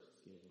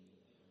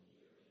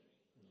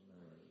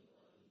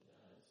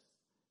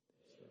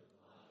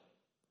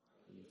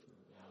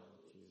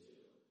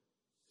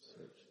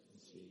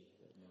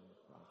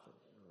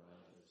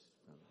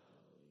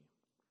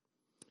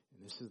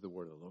This is the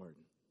word of the Lord.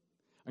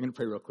 I'm going to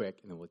pray real quick,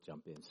 and then we'll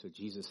jump in. So,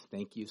 Jesus,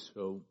 thank you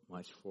so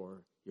much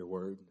for your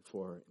word,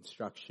 for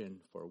instruction,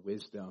 for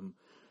wisdom,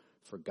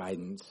 for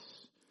guidance,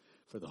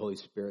 for the Holy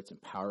Spirit's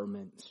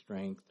empowerment and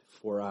strength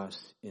for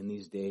us in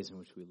these days in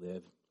which we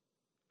live,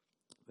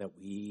 that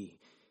we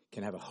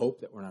can have a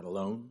hope that we're not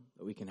alone,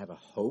 that we can have a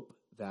hope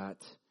that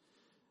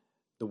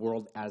the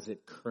world as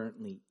it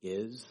currently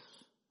is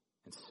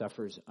and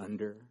suffers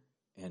under,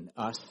 and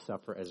us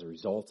suffer as a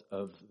result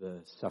of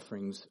the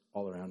sufferings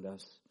all around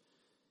us,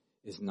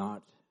 is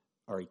not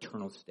our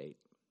eternal state.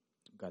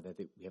 God, that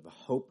we have a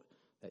hope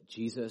that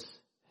Jesus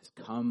has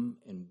come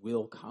and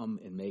will come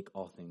and make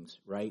all things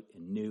right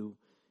and new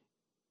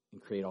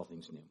and create all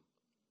things new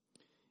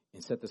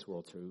and set this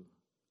world to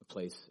a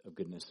place of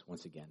goodness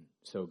once again.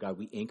 So, God,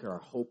 we anchor our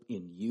hope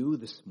in you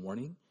this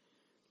morning,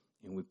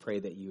 and we pray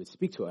that you would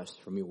speak to us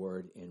from your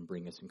word and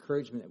bring us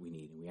encouragement that we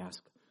need. And we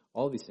ask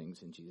all these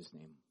things in Jesus'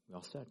 name. We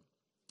all said,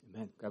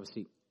 amen. Grab a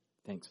seat.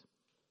 Thanks.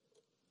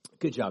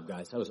 Good job,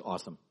 guys. That was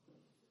awesome.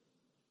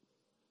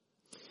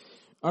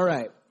 All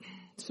right.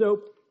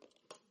 So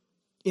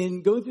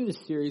in going through this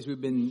series, we've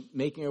been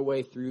making our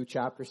way through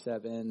chapter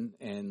 7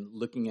 and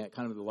looking at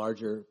kind of the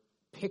larger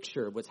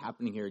picture of what's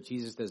happening here.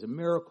 Jesus does a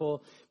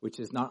miracle, which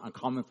is not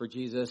uncommon for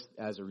Jesus.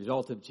 As a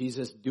result of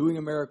Jesus doing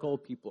a miracle,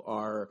 people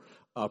are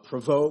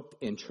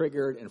provoked and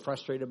triggered and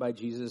frustrated by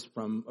Jesus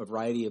from a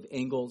variety of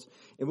angles.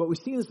 And what we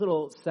see in this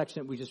little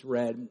section that we just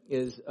read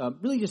is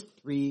really just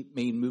three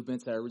main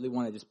movements that I really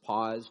want to just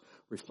pause,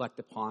 reflect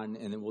upon,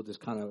 and then we'll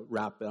just kind of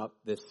wrap it up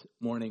this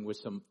morning with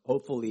some,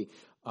 hopefully,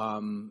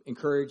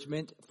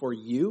 encouragement for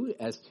you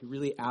as to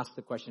really ask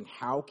the question,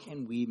 how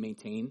can we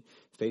maintain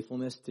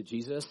faithfulness to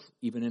Jesus,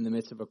 even in the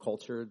midst of a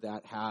culture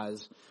that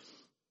has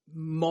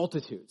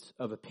multitudes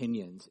of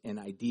opinions and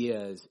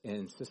ideas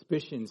and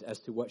suspicions as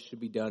to what should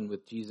be done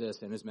with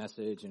Jesus and his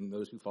message and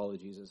those who follow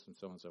Jesus and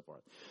so on and so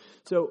forth.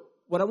 So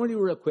what I want to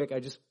do real quick,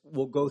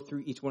 we'll go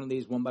through each one of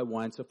these one by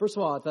one. So first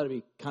of all, I thought it'd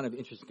be kind of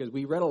interesting because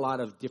we read a lot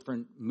of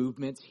different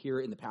movements here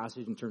in the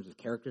passage in terms of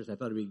characters. I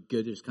thought it'd be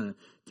good to just kind of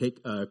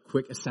take a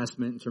quick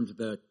assessment in terms of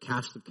the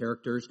cast of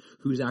characters,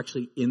 who's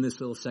actually in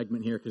this little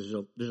segment here, because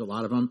there's a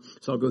lot of them.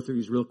 So I'll go through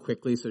these real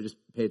quickly. So just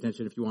pay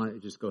attention if you want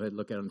it. Just go ahead and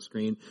look at it on the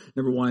screen.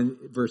 Number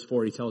 1, verse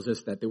 40 tells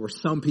us that there were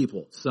some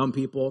people.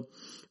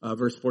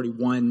 Verse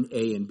 41,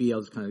 A and B,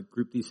 I'll just kind of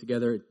group these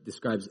together. It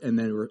describes, and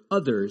then there were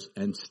others,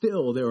 and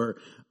still there were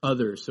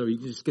others. So you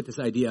can just get this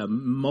idea, a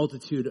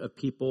multitude of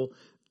people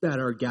that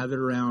are gathered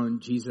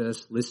around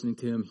Jesus, listening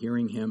to him,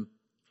 hearing him,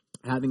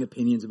 having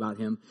opinions about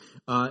him.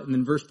 And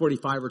then verse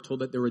 45, we're told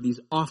that there were these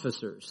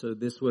officers. So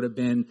this would have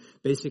been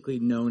basically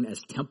known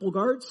as temple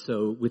guards.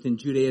 So within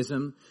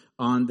Judaism,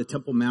 on the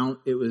Temple Mount,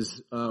 it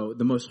was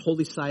the most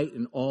holy site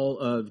in all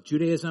of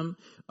Judaism.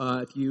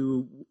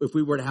 If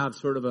we were to have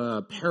sort of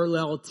a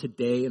parallel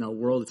today in our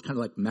world, it's kind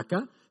of like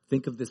Mecca.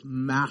 Think of this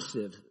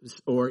massive,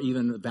 or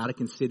even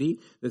Vatican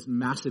City, this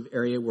massive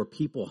area where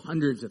people,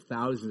 hundreds of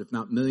thousands, if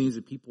not millions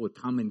of people would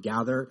come and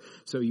gather.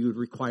 So you would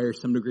require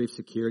some degree of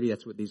security.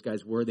 That's what these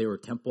guys were. They were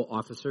temple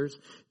officers.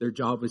 Their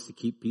job was to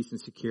keep peace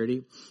and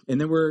security. And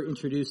then we're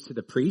introduced to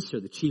the priests, or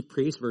the chief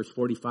priest, verse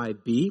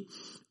 45b.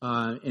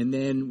 And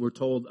then we're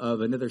told of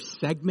another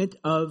segment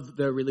of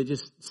the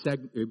religious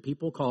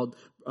people called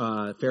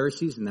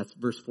Pharisees, and that's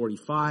verse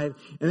 45.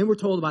 And then we're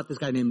told about this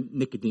guy named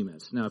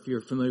Nicodemus. Now, if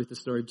you're familiar with the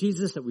story of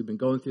Jesus that we've been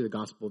going through, the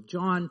Gospel of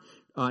John,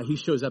 he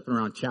shows up in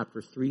around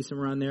chapter 3,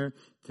 somewhere around there.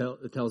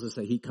 It tells us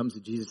that he comes to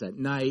Jesus at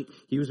night.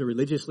 He was a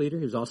religious leader.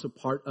 He was also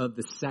part of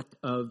the sect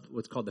of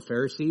what's called the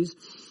Pharisees.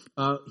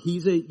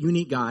 He's a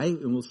unique guy,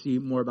 and we'll see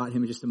more about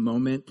him in just a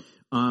moment.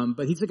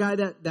 But he's a guy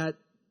that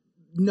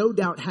no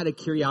doubt had a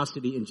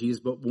curiosity in Jesus,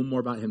 but we'll more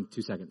about him in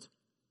 2 seconds.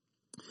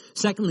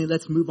 Secondly,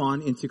 let's move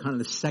on into kind of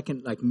the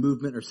second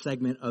movement or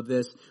segment of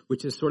this,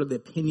 which is sort of the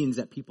opinions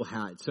that people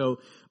had. So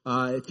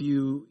if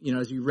you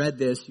as you read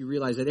this, you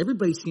realize that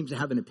everybody seems to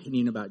have an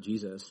opinion about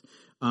Jesus.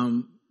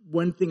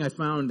 One thing I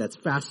found that's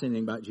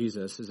fascinating about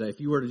Jesus is that if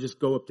you were to just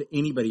go up to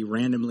anybody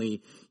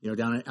randomly,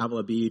 down at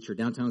Avila Beach or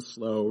downtown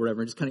SLO or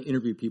whatever, and just kind of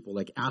interview people,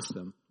 ask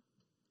them,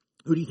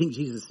 who do you think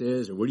Jesus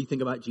is, or what do you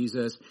think about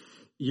Jesus?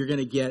 You're going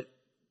to get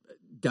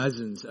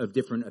dozens of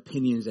different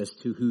opinions as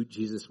to who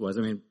Jesus was.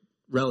 I mean,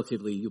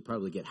 relatively, you'll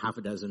probably get half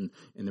a dozen,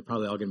 and they're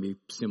probably all going to be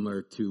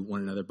similar to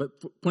one another.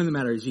 But the point of the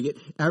matter is,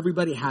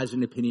 everybody has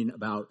an opinion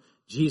about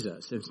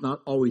Jesus, and it's not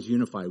always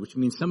unified, which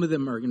means some of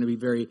them are going to be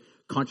very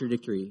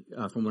contradictory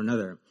from one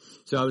another.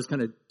 So I was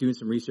kind of doing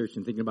some research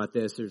and thinking about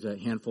this. There's a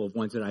handful of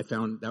ones that I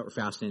found that were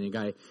fascinating. A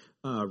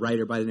guy,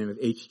 writer by the name of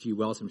H.G.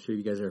 Wells. I'm sure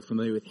you guys are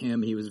familiar with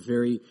him. He was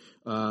very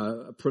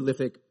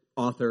prolific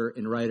author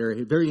and writer,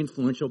 very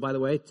influential, by the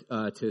way,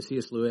 to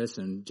C.S. Lewis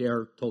and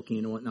J.R. Tolkien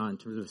and whatnot in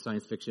terms of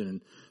science fiction,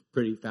 and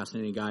pretty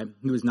fascinating guy.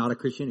 He was not a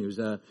Christian. He was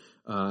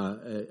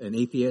an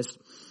atheist,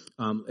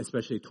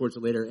 especially towards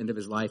the later end of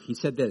his life. He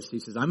said this. He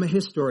says, "I'm a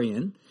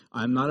historian.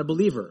 I'm not a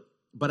believer,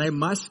 but I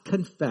must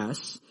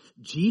confess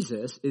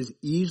Jesus is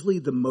easily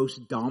the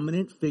most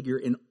dominant figure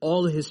in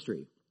all of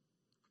history.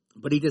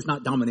 but he does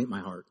not dominate my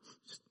heart.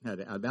 Just had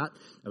to add that.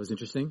 That was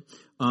interesting.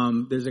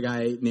 There's a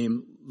guy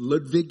named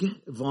Ludwig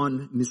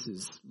von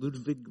Mises.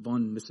 Ludwig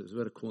von Mises.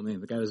 What a cool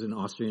name. The guy was an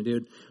Austrian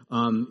dude,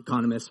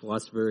 economist,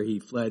 philosopher. He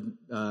fled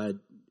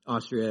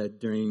Austria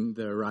during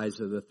the rise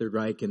of the Third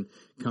Reich and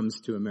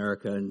comes to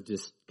America and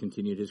just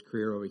continued his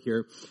career over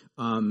here.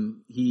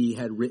 He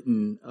had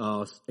written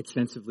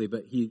extensively,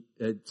 but he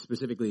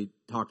specifically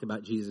talked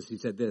about Jesus. He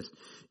said this: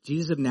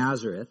 Jesus of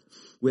Nazareth,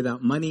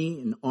 without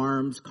money and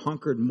arms,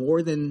 conquered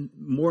more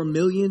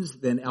millions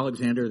than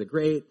Alexander the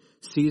Great,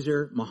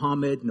 Caesar,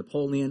 Muhammad,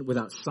 Napoleon,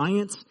 without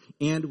science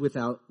and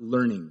without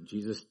learning.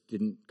 Jesus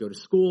didn't go to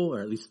school,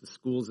 or at least the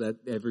schools that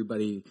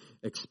everybody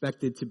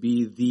expected to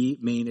be the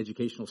main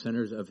educational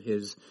centers of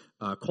his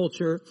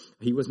culture.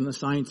 He wasn't a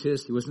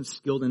scientist. He wasn't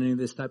skilled in any of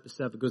this type of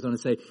stuff. It goes on to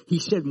say, he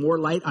shed more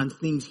light on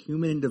things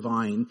human and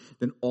divine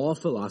than all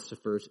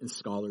philosophers and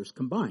scholars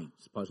combined.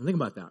 Just pause and think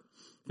about that.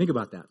 Think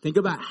about that. Think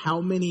about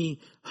how many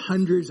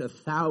hundreds of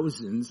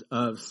thousands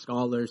of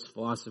scholars,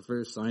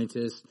 philosophers,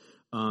 scientists,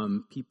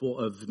 people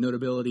of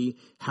notability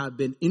have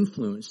been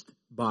influenced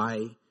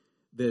by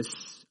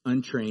this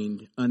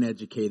untrained,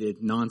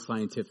 uneducated,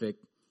 non-scientific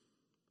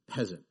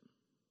peasant.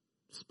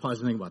 Just pause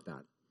and think about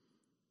that.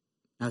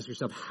 Ask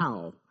yourself,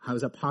 how? How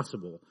is that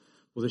possible?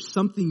 Well, there's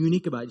something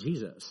unique about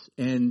Jesus.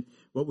 And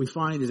what we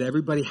find is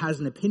everybody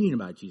has an opinion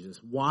about Jesus.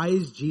 Why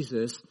is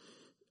Jesus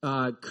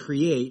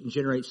create and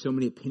generate so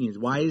many opinions?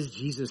 Why is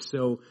Jesus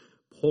so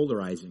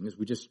polarizing, as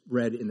we just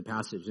read in the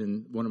passage?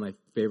 And one of my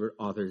favorite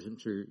authors, I'm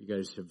sure you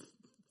guys are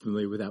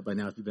familiar with that by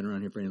now if you've been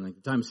around here for any length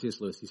of time,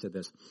 C.S. Lewis. He said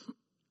this.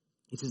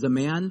 He says, a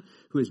man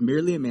who is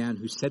merely a man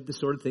who said the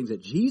sort of things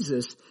that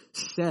Jesus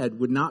said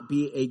would not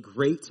be a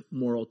great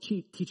moral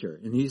teacher.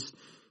 And he's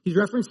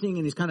referencing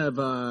and he's kind of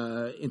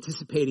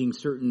anticipating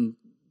certain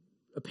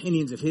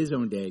opinions of his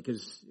own day.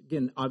 Because,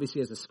 again,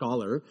 obviously as a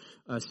scholar,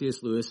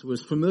 C.S. Lewis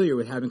was familiar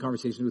with having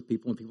conversations with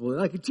people, and people were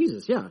like,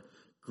 Jesus, yeah,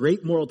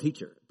 great moral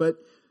teacher. But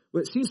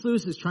what C.S.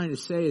 Lewis is trying to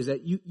say is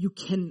that you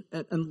can,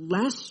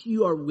 unless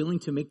you are willing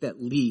to make that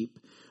leap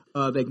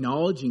of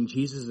acknowledging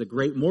Jesus as a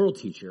great moral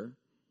teacher,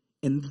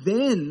 and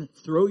then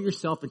throw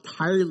yourself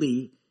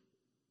entirely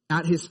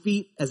at his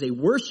feet as a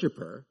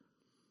worshiper,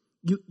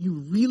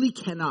 you really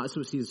cannot. That's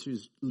what C.S.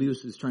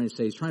 Lewis is trying to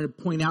say. He's trying to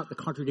point out the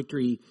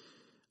contradictory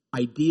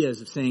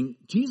ideas of saying,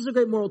 Jesus is a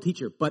great moral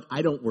teacher, but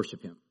I don't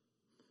worship him.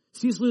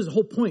 C.S. Lewis'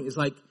 whole point is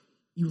like,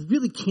 you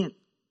really can't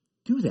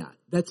do that.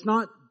 That's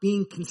not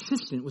being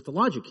consistent with the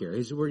logic here.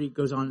 Is where he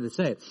goes on to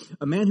say,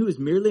 a man who is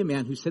merely a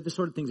man who said the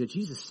sort of things that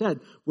Jesus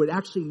said would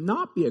actually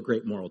not be a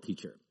great moral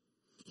teacher.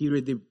 He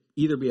would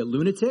either be a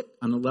lunatic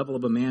on the level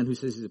of a man who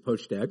says he's a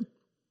poached egg,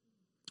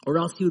 or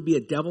else he would be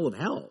a devil of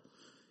hell.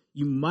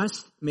 You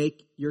must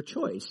make your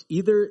choice.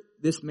 Either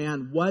this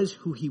man was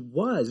who he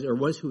was, or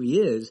was who he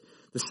is,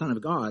 the Son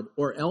of God,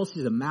 or else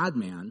he's a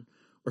madman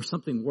or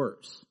something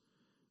worse.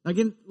 Now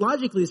again,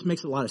 logically this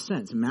makes a lot of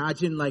sense.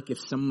 Imagine like if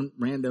some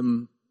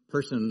random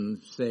person,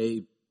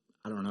 say,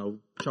 I don't know,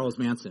 Charles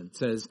Manson,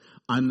 says,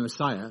 I'm the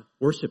Messiah,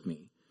 worship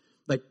me.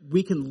 Like,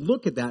 we can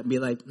look at that and be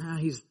like, nah,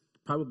 he's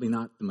probably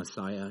not the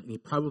Messiah, and he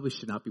probably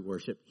should not be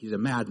worshipped. He's a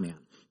madman.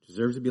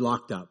 Deserves to be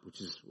locked up,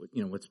 which is,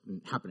 what's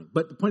been happening.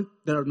 But the point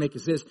that I would make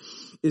is this,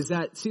 is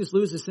that C.S.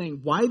 Lewis is saying,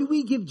 why do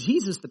we give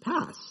Jesus the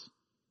pass?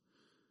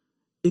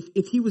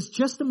 If he was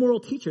just a moral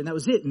teacher, and that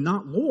was it,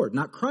 not Lord,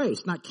 not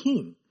Christ, not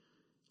King,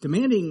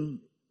 demanding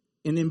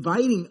and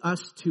inviting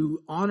us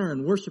to honor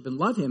and worship and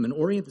love him and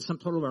orient the sum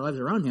total of our lives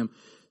around him,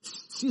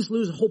 C.S.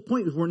 Lewis' whole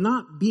point is we're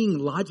not being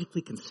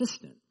logically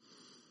consistent.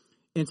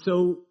 And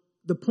so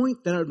the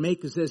point that I would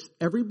make is this: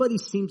 everybody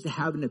seems to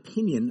have an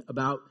opinion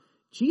about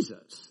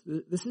Jesus.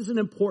 This is an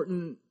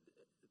important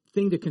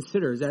thing to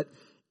consider, is that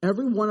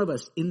every one of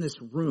us in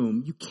this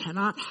room, you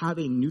cannot have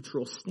a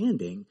neutral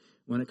standing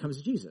when it comes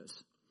to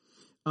Jesus.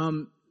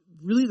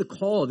 Really the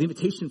call, the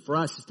invitation for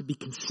us is to be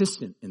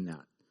consistent in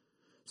that.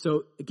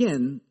 So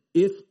again,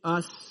 if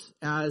us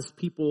as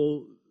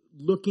people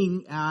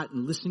looking at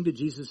and listening to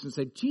Jesus and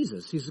say,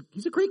 Jesus,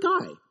 he's a great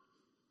guy,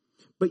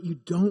 but you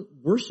don't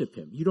worship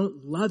him, you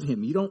don't love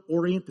him, you don't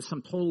orient the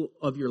sum total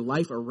of your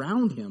life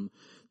around him,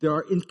 there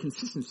are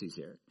inconsistencies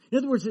here. In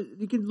other words,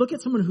 you can look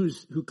at someone who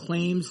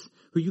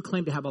you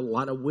claim to have a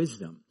lot of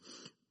wisdom,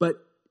 but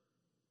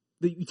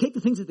you take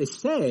the things that they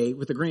say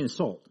with a grain of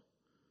salt.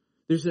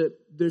 There's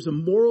a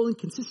moral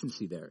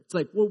inconsistency there. It's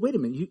like, well, wait a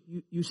minute,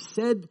 you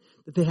said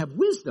that they have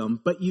wisdom,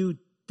 but you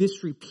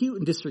disrepute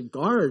and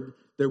disregard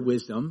their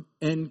wisdom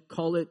and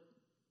call it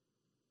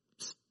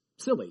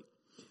silly.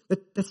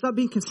 That's not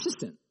being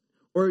consistent,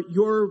 or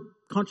you're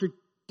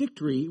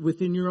contradictory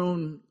within your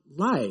own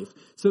life.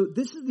 So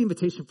this is the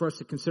invitation for us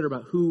to consider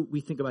about who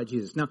we think about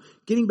Jesus. Now,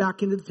 getting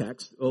back into the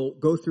text, we'll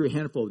go through a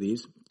handful of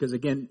these, because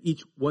again,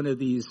 each one of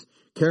these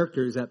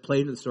characters that play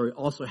into the story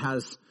also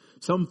has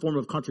some form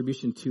of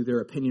contribution to their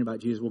opinion about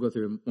Jesus. We'll go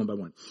through them one by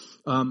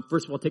one.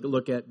 First of all, take a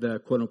look at the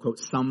quote-unquote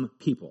some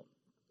people.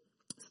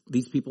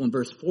 These people in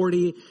verse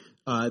 40,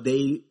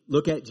 they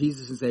look at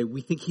Jesus and say,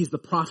 we think he's the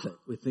prophet.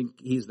 We think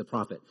he's the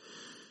prophet.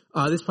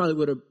 This probably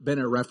would have been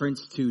a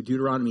reference to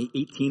Deuteronomy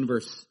 18,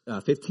 verse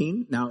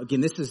 15. Now,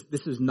 again, this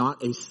is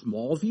not a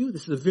small view.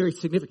 This is a very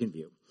significant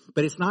view.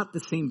 But it's not the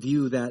same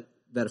view that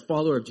a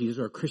follower of Jesus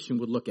or a Christian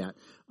would look at.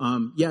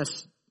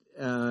 Yes,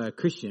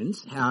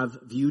 Christians have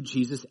viewed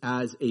Jesus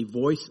as a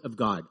voice of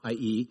God,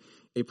 i.e.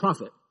 a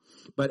prophet.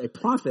 But a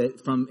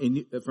prophet, from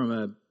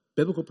a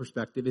biblical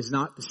perspective, is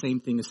not the same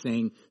thing as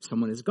saying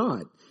someone is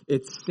God.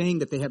 It's saying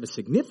that they have a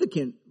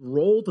significant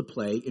role to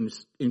play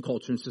in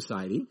culture and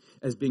society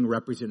as being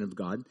representative of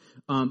God.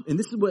 And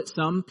this is what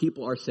some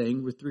people are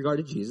saying with regard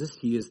to Jesus.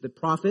 He is the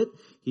prophet.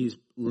 He's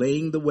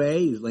laying the way.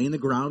 He's laying the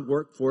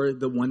groundwork for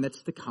the one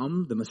that's to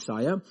come, the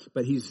Messiah.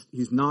 But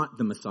he's not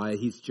the Messiah.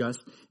 He's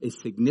just a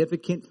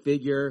significant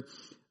figure,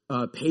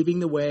 paving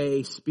the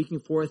way, speaking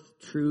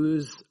forth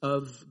truths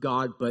of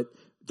God. But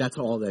that's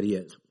all that he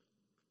is.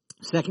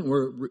 Second,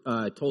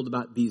 we're told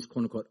about these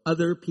quote-unquote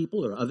other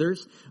people or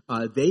others.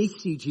 They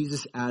see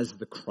Jesus as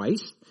the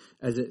Christ,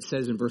 as it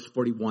says in verse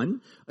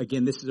 41.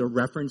 Again, this is a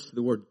reference to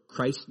the word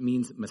Christ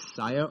means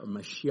Messiah or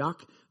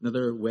Mashiach.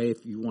 Another way,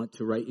 if you want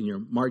to write in your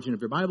margin of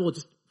your Bible,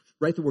 just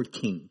write the word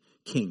king.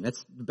 King.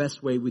 That's the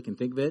best way we can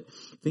think of it.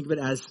 Think of it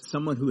as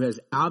someone who has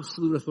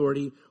absolute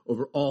authority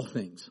over all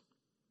things.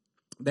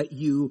 That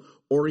you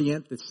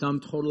orient the sum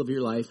total of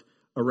your life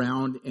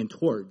around and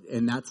toward.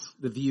 And that's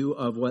the view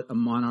of what a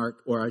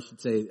monarch, or I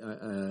should say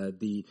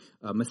the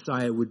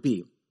Messiah would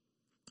be.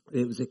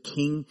 It was a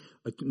king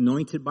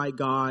anointed by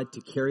God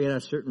to carry out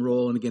a certain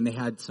role. And again, they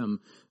had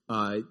some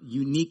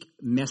unique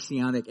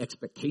messianic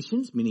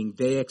expectations, meaning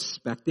they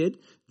expected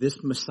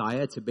this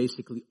Messiah to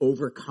basically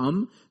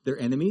overcome their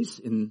enemies.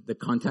 In the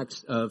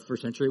context of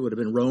first century, it would have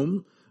been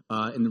Rome.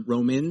 And the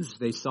Romans,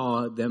 they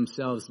saw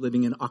themselves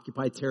living in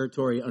occupied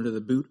territory under the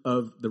boot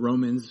of the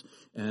Romans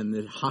and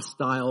the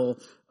hostile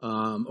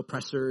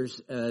oppressors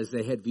as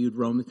they had viewed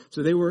Rome.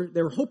 So they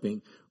were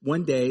hoping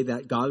one day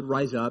that God would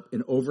rise up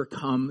and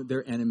overcome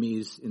their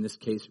enemies, in this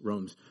case,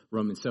 Romans.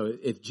 So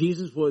if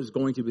Jesus was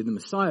going to be the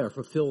Messiah, or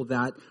fulfill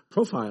that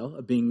profile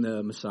of being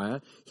the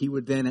Messiah, he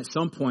would then at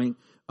some point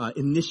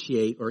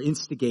initiate or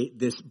instigate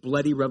this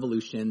bloody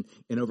revolution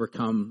and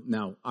overcome.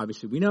 Now,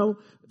 obviously, we know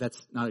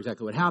that's not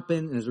exactly what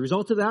happened. And as a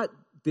result of that,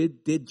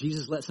 did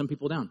Jesus let some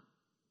people down?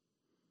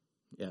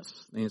 Yes.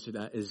 The answer to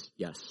that is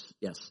yes.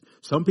 Yes.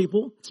 Some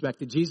people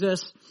expected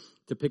Jesus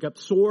to pick up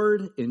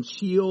sword and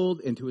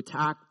shield and to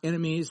attack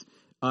enemies.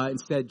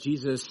 Instead,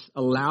 Jesus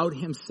allowed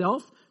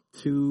himself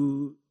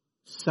to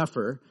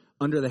suffer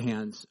under the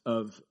hands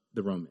of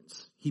the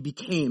Romans. He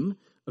became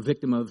a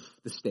victim of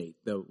the state.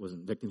 Though it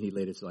wasn't a victim, he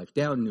laid his life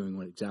down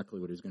knowing exactly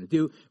what he was going to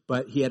do.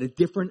 But he had a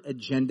different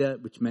agenda,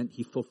 which meant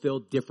he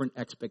fulfilled different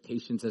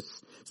expectations.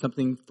 That's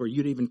something for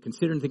you to even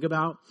consider and think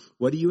about.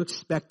 What are you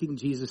expecting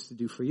Jesus to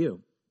do for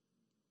you?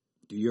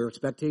 Do your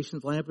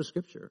expectations line up with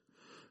Scripture?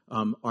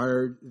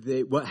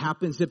 What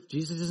happens if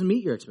Jesus doesn't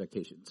meet your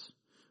expectations?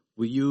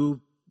 Will you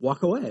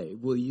walk away?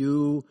 Will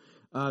you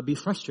be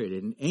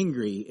frustrated and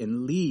angry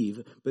and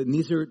leave? But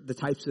these are the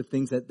types of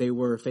things that they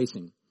were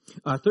facing.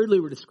 Thirdly,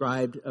 we're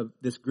described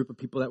this group of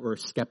people that were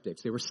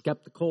skeptics. They were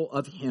skeptical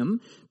of him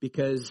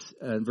because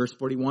in verse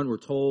 41, we're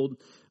told,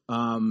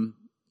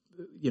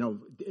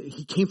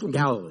 he came from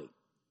Galilee.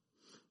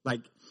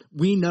 Like,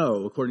 we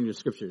know, according to the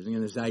Scriptures,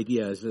 again, this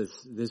idea is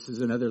this is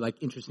another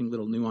interesting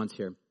little nuance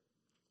here.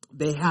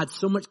 They had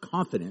so much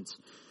confidence,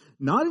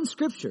 not in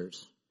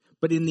Scriptures,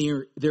 but in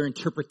their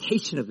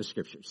interpretation of the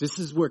Scriptures. This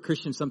is where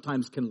Christians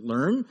sometimes can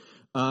learn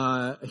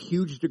a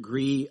huge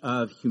degree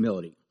of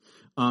humility.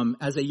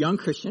 As a young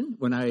Christian,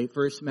 when I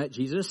first met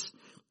Jesus,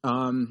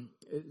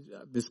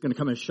 this is going to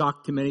come as a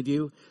shock to many of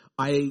you,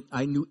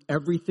 I knew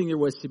everything there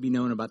was to be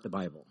known about the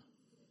Bible.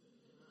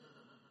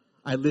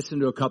 I listened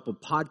to a couple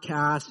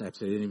podcasts.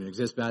 Actually, they didn't even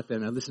exist back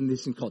then. I listened to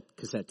these things called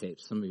cassette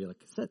tapes. Some of you are like,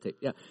 cassette tape?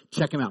 Yeah,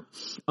 check them out.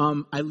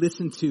 I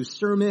listened to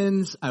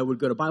sermons. I would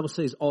go to Bible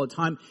studies all the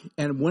time.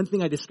 And one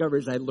thing I discovered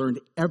is I learned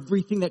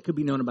everything that could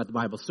be known about the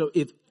Bible. So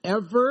if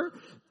ever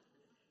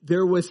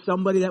there was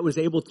somebody that was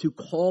able to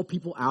call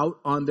people out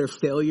on their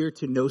failure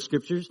to know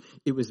Scriptures,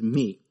 it was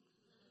me.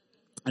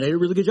 And I did a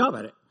really good job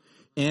at it.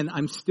 And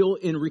I'm still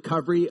in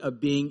recovery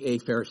of being a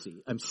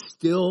Pharisee. I'm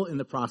still in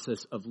the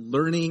process of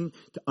learning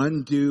to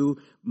undo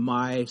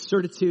my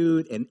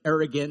certitude and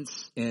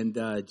arrogance. And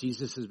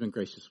Jesus has been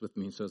gracious with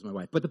me, and so has my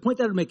wife. But the point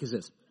that I would make is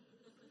this.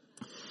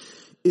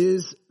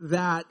 Is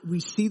that we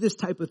see this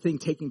type of thing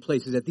taking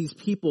place, is that these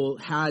people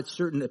had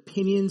certain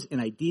opinions and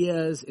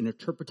ideas and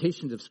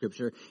interpretations of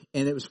Scripture,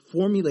 and it was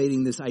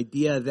formulating this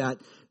idea that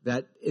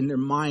in their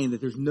mind that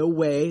there's no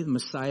way the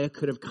Messiah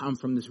could have come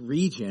from this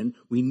region.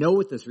 We know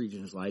what this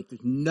region is like.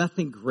 There's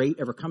nothing great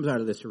ever comes out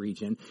of this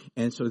region,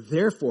 and so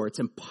therefore it's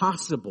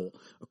impossible,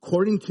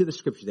 according to the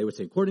Scriptures. They would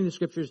say, according to the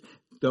Scriptures,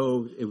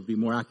 though it would be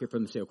more accurate for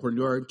them to say, according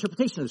to our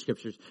interpretation of the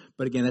Scriptures.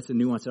 But again, that's a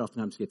nuance that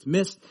oftentimes gets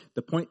missed.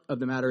 The point of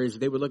the matter is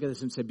they would look at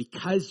this and say,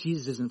 because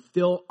Jesus doesn't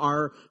fill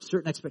our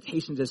certain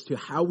expectations as to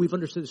how we've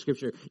understood the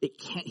Scripture,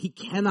 he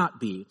cannot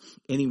be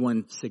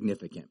anyone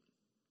significant.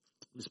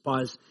 Let's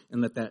pause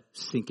and let that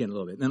sink in a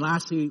little bit. And then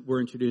lastly,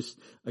 we're introduced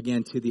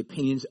again to the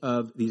opinions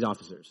of these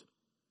officers.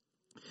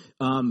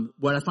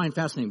 What I find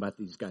fascinating about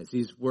these guys,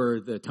 these were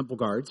the temple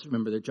guards.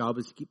 Remember, their job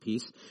was to keep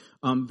peace.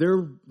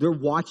 They're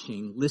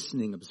watching,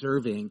 listening,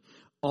 observing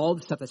all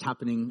the stuff that's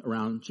happening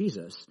around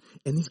Jesus.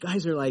 And these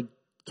guys are like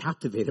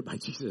captivated by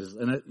Jesus.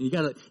 And you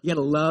gotta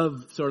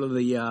love sort of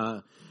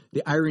the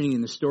irony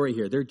in the story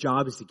here. Their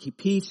job is to keep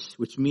peace,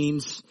 which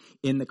means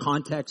in the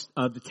context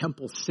of the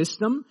temple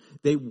system,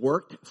 they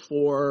worked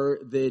for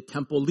the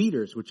temple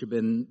leaders, which have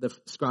been the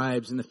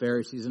scribes and the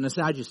Pharisees and the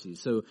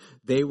Sadducees. So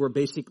they were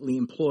basically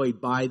employed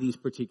by these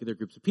particular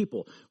groups of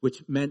people,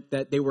 which meant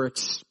that they were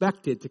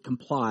expected to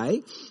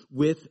comply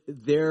with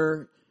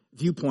their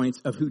viewpoints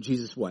of who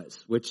Jesus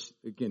was, which,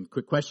 again,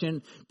 quick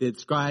question, did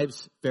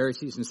scribes,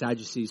 Pharisees, and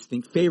Sadducees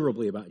think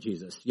favorably about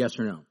Jesus? Yes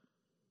or no?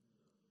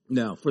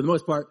 No. For the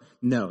most part,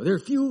 no. There are a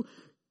few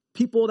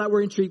people that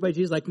were intrigued by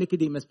Jesus, like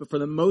Nicodemus, but for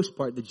the most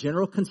part, the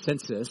general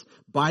consensus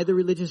by the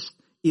religious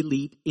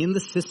elite in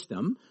the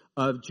system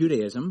of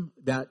Judaism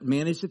that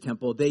managed the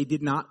temple, they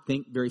did not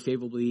think very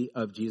favorably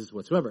of Jesus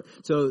whatsoever.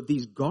 So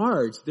these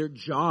guards, their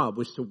job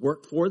was to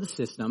work for the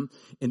system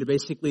and to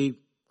basically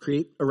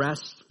create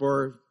arrests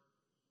for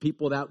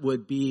people that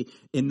would be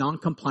in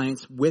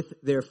non-compliance with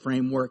their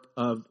framework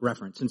of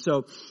reference. And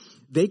so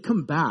they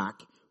come back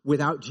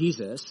without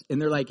Jesus,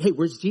 and they're like, hey,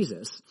 where's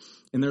Jesus?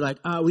 And they're like,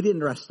 we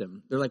didn't arrest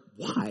him. They're like,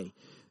 why?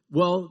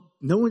 Well,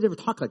 no one's ever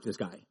talked like this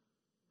guy.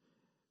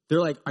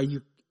 They're like, are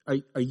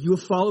you a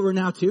follower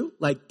now too?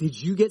 Like, did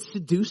you get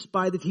seduced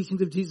by the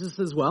teachings of Jesus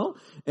as well?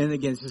 And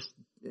again, it's just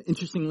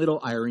interesting little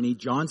irony.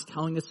 John's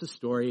telling us the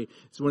story.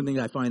 It's one thing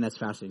that I find that's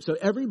fascinating. So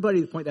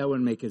the point that I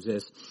want to make is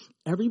this.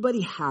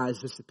 Everybody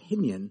has this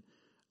opinion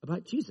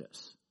about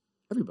Jesus.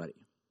 Everybody.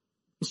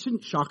 It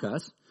shouldn't shock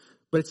us,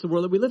 but it's the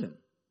world that we live in.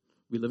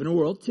 We live in a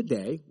world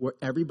today where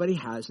everybody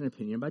has an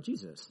opinion about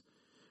Jesus.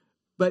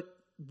 But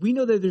we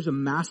know that there's a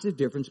massive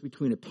difference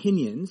between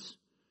opinions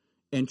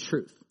and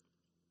truth.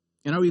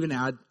 And I'll even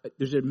add,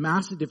 there's a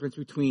massive difference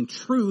between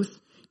truth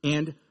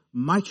and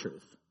my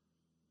truth.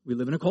 We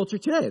live in a culture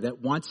today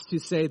that wants to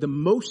say the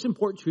most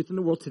important truth in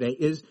the world today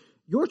is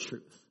your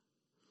truth.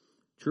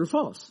 True or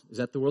false? Is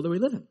that the world that we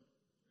live in?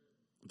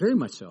 Very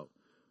much so.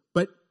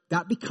 But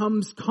that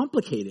becomes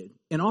complicated,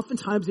 and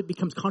oftentimes it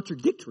becomes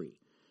contradictory.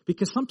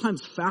 Because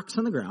sometimes facts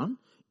on the ground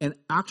and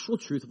actual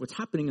truth of what's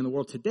happening in the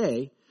world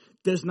today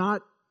does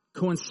not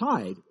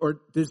coincide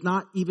or does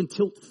not even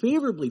tilt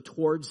favorably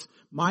towards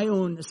my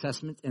own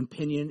assessment and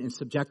opinion and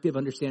subjective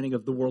understanding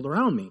of the world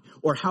around me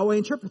or how I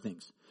interpret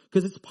things.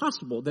 Because it's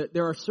possible that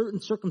there are certain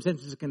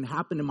circumstances that can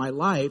happen in my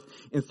life,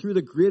 and through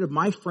the grid of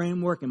my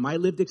framework and my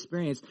lived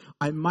experience,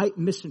 I might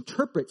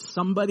misinterpret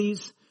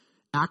somebody's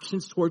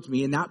actions towards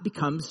me, and that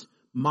becomes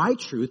my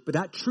truth, but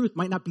that truth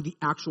might not be the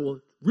actual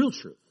real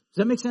truth.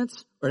 Does that make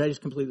sense? Or did I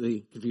just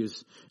completely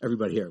confuse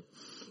everybody here?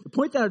 The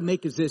point that I would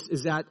make is this,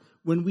 is that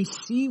when we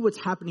see what's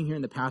happening here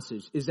in the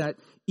passage, is that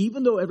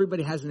even though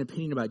everybody has an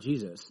opinion about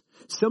Jesus,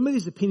 some of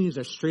these opinions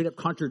are straight up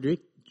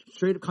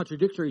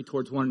contradictory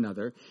towards one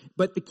another.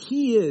 But the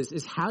key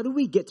is how do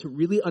we get to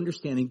really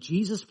understanding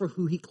Jesus for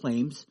who he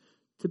claims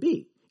to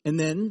be? And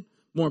then,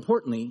 more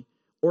importantly,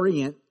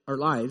 orient our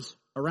lives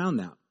around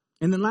that.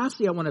 And then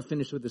lastly, I want to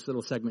finish with this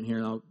little segment here,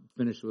 and I'll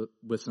finish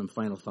with some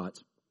final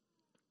thoughts.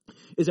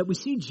 Is that we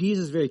see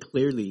Jesus very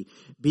clearly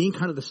being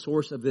kind of the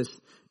source of this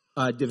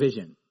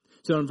division.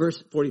 So in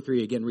verse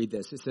 43, again, read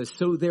this. It says,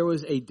 so there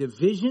was a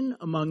division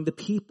among the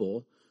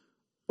people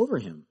over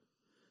him.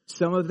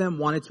 Some of them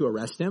wanted to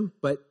arrest him,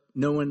 but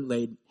no one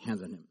laid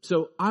hands on him.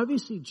 So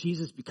obviously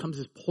Jesus becomes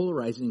this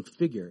polarizing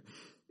figure.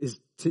 Is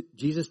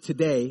Jesus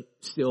today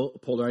still a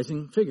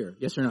polarizing figure?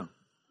 Yes or no?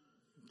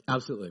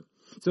 Absolutely.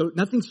 So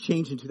nothing's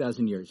changed in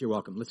 2,000 years. You're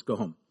welcome. Let's go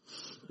home.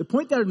 The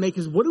point that I would make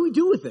is, what do we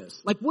do with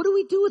this? Like, what do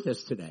we do with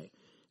this today?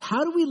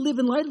 How do we live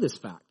in light of this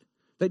fact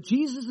that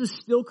Jesus is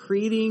still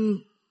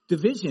creating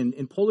division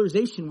and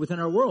polarization within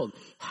our world?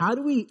 How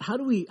do we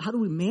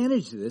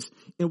manage this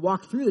and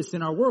walk through this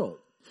in our world?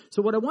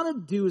 So what I want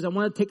to do is I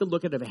want to take a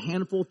look at a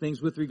handful of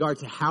things with regard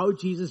to how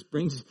Jesus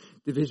brings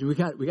division. We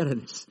got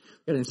an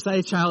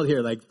excited child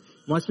here, like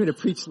wants me to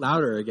preach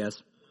louder, I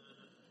guess.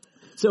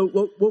 So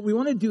what we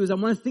want to do is I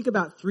want to think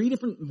about 3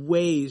 different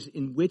ways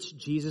in which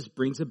Jesus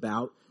brings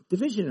about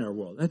division in our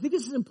world. And I think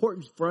this is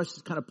important for us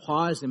to kind of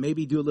pause and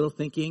maybe do a little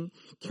thinking,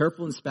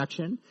 careful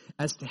inspection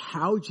as to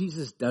how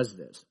Jesus does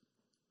this.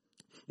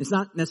 It's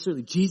not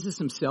necessarily Jesus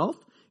himself.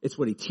 It's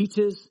what he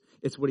teaches.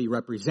 It's what he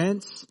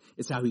represents.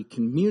 It's how he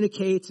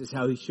communicates. It's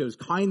how he shows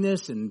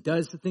kindness and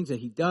does the things that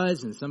he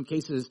does. In some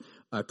cases,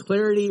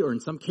 clarity, or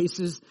in some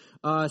cases,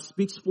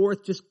 speaks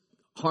forth just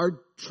hard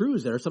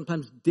truths that are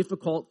sometimes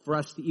difficult for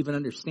us to even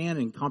understand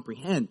and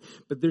comprehend.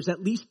 But there's at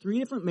least 3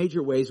 different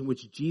major ways in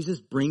which Jesus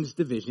brings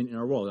division in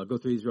our world. I'll go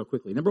through these real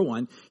quickly. Number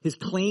 1, his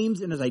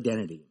claims and his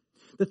identity.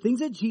 The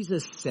things that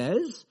Jesus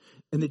says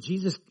and the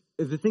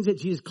things that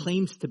Jesus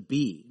claims to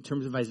be in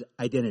terms of his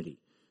identity.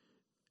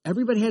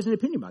 Everybody has an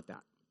opinion about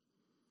that.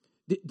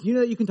 Do you know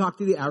that you can talk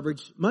to the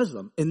average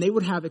Muslim and they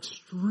would have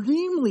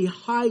extremely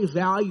high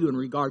value in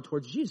regard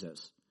towards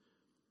Jesus?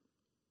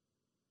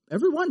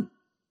 Everyone.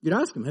 You'd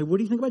ask him, hey, what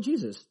do you think about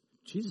Jesus?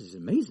 Jesus is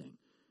amazing.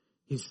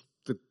 He's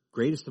the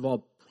greatest of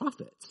all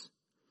prophets.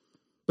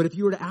 But if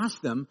you were to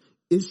ask them,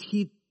 is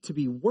he to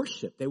be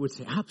worshipped? They would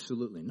say,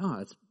 absolutely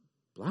not. It's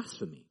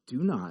blasphemy. Do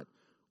not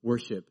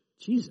worship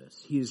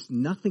Jesus. He is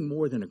nothing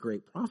more than a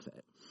great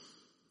prophet.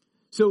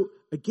 So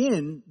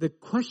again, the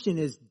question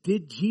is,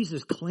 did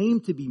Jesus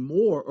claim to be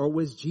more, or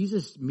was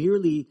Jesus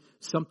merely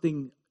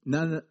something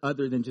none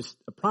other than just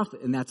a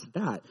prophet? And that's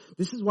that.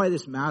 This is why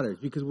this matters,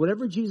 because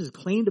whatever Jesus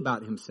claimed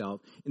about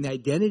himself and the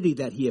identity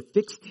that he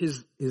affixed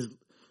his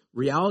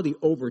reality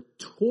over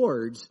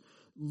towards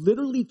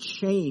literally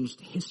changed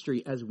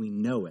history as we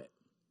know it.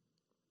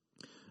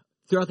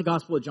 Throughout the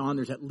Gospel of John,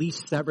 there's at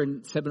least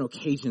seven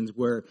occasions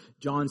where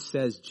John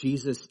says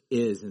Jesus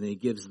is, and then he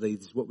gives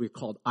these what we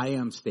call I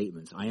am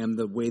statements. I am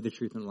the way, the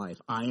truth, and life.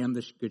 I am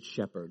the good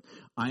shepherd.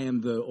 I am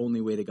the only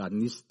way to God.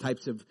 And these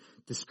types of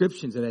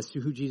descriptions as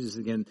to who Jesus is.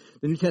 Again,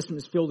 the New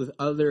Testament is filled with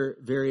other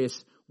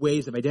various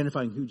ways of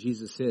identifying who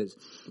Jesus is.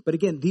 But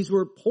again, these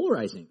were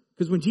polarizing,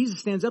 because when Jesus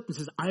stands up and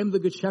says, I am the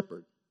good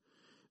shepherd,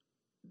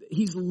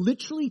 he's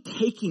literally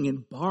taking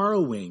and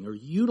borrowing or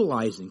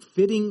utilizing,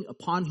 fitting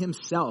upon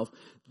himself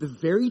the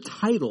very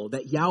title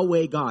that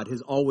Yahweh God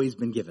has always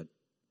been given.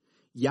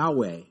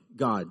 Yahweh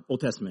God,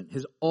 Old Testament,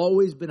 has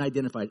always been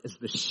identified as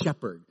the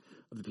shepherd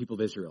of the people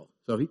of Israel.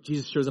 So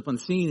Jesus shows up on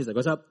the scene. He's like,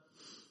 what's up?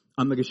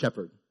 I'm the good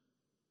shepherd.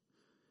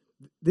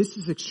 This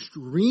is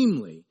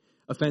extremely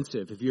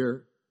offensive if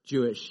you're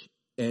Jewish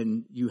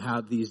and you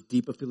have these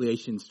deep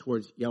affiliations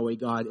towards Yahweh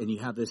God, and you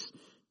have this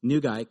new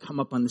guy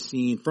come up on the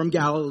scene from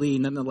Galilee,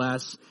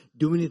 nonetheless,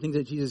 doing the things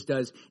that Jesus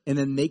does, and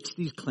then makes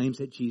these claims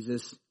that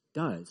Jesus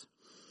does.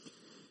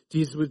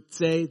 Jesus would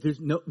say,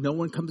 "There's no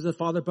one comes to the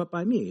Father but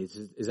by me."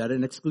 Is that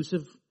an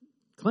exclusive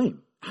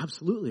claim?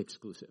 Absolutely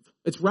exclusive.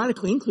 It's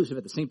radically inclusive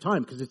at the same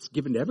time, because it's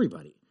given to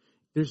everybody.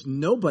 There's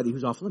nobody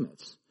who's off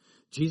limits.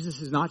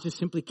 Jesus is not just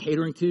simply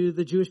catering to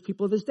the Jewish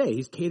people of his day.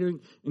 He's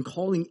catering and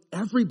calling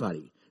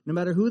everybody, no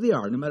matter who they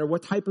are, no matter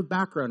what type of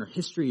background or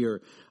history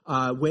or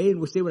way in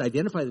which they would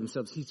identify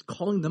themselves. He's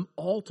calling them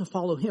all to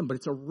follow him. But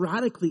it's a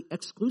radically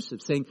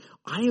exclusive, saying,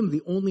 I am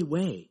the only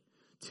way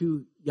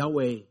to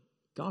Yahweh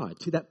God,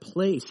 to that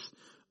place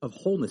of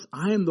wholeness.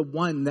 I am the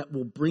one that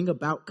will bring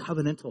about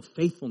covenantal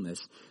faithfulness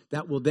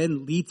that will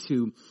then lead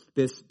to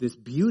this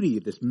beauty,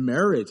 this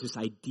marriage, this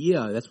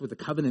idea. That's what the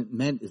covenant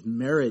meant, is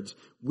marriage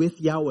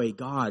with Yahweh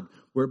God,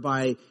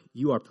 whereby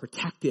you are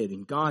protected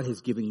and God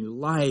has given you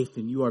life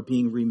and you are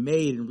being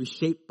remade and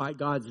reshaped by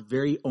God's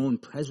very own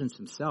presence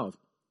himself.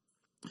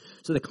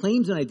 So the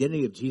claims and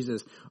identity of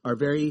Jesus are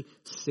very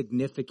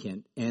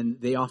significant,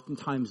 and they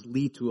oftentimes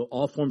lead to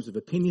all forms of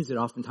opinions that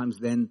oftentimes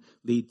then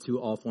lead to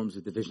all forms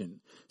of division.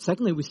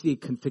 Secondly, we see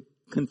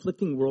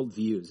conflicting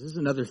worldviews. This is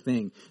another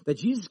thing, that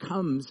Jesus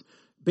comes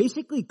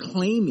basically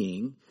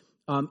claiming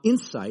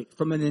insight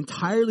from an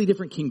entirely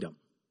different kingdom.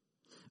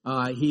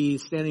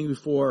 He's standing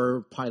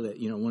before Pilate,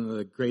 one of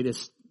the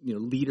greatest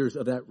leaders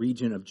of that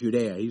region of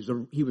Judea.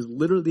 He was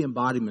literally the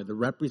embodiment, the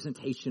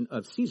representation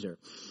of Caesar.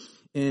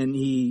 And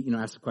he,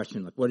 asked the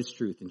question, like, what is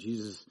truth? And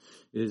Jesus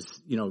is,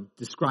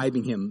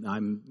 describing him.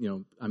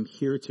 I'm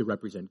here to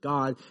represent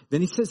God.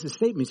 Then he says this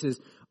statement. He says,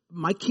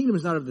 my kingdom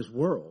is not of this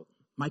world.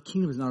 My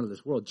kingdom is not of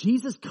this world.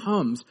 Jesus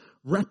comes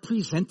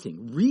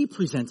representing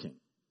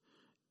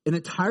an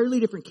entirely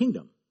different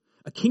kingdom.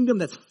 A kingdom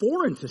that's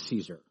foreign to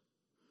Caesar.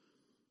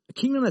 A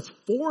kingdom that's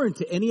foreign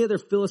to any other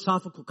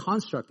philosophical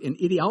construct and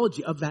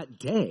ideology of that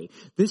day.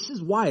 This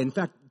is why, in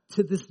fact,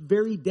 to this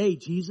very day,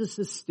 Jesus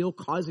is still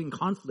causing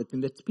conflict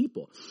in its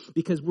people,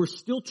 because we're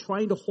still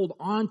trying to hold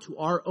on to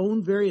our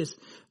own various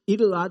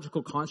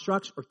ideological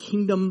constructs or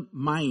kingdom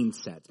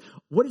mindsets.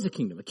 What is a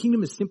kingdom? A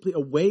kingdom is simply a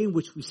way in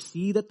which we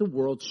see that the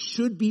world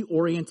should be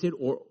oriented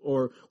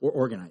or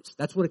organized.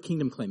 That's what a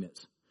kingdom claim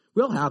is.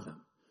 We all have them.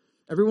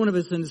 Every one of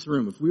us in this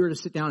room, if we were to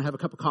sit down and have a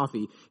cup of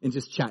coffee and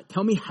just chat,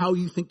 tell me how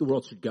you think the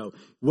world should go.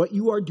 What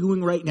you are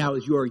doing right now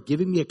is you are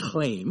giving me a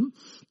claim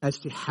as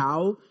to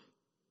how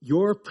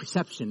your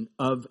perception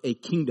of a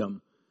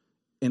kingdom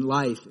in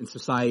life, in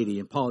society,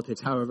 in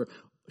politics, however,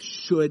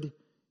 should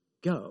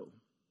go.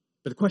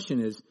 But the question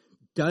is,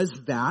 does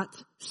that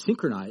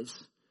synchronize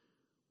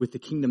with the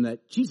kingdom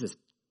that Jesus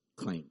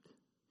claimed?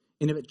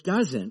 And if it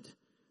doesn't,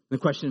 the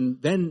question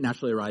then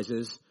naturally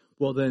arises,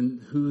 well,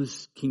 then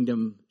whose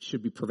kingdom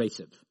should be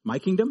pervasive? My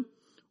kingdom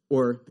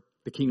or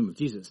the kingdom of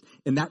Jesus?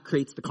 And that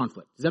creates the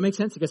conflict. Does that make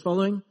sense? You guys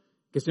following? You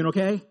guys doing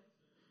okay?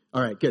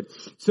 All right, good.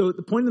 So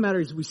the point of the matter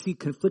is we see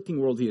conflicting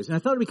worldviews. And I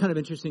thought it'd be kind of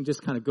interesting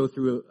just kind of go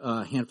through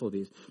a handful of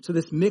these. So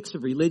this mix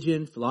of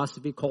religion,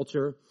 philosophy,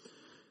 culture,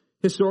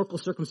 historical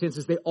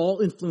circumstances, they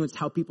all influenced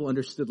how people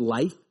understood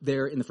life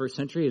there in the first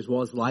century as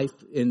well as life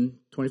in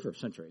 21st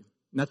century.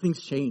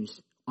 Nothing's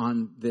changed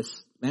on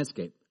this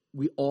landscape.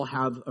 We all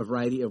have a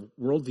variety of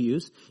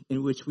worldviews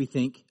in which we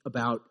think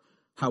about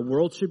how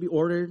world should be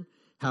ordered,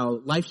 how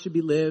life should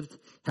be lived,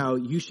 how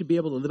you should be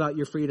able to live out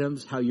your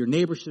freedoms, how your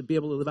neighbors should be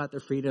able to live out their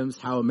freedoms,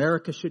 how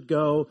America should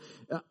go.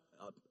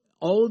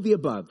 All of the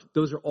above,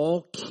 those are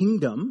all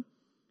kingdom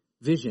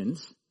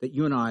visions that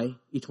you and I,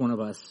 each one of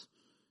us,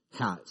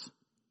 has.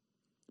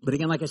 But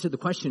again, like I said, the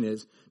question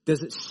is,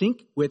 does it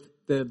sync with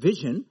the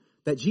vision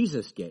that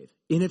Jesus gave.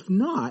 And if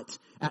not,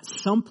 at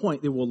some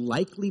point there will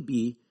likely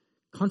be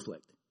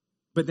conflict.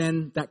 But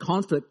then that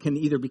conflict can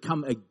either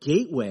become a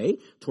gateway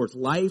towards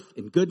life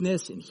and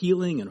goodness and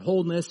healing and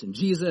wholeness and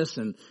Jesus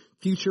and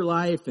future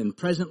life and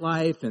present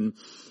life and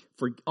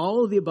for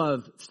all of the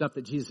above stuff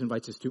that Jesus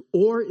invites us to,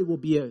 or it will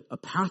be a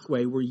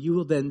pathway where you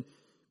will then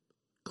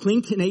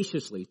cling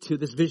tenaciously to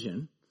this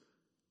vision,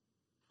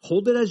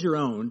 hold it as your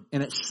own,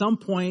 and at some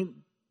point,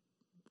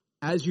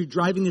 as you're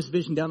driving this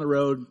vision down the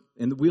road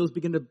and the wheels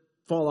begin to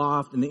fall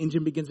off and the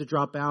engine begins to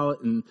drop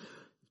out and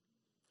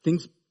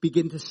things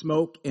begin to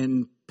smoke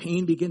and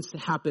pain begins to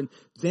happen,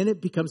 then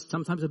it becomes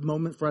sometimes a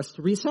moment for us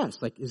to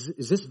reassess. Like, is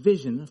this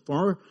vision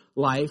for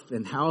life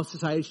and how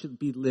society should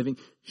be living?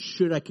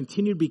 Should I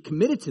continue to be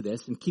committed to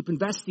this and keep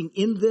investing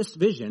in this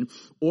vision?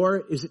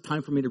 Or is it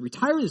time for me to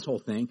retire this whole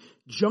thing,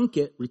 junk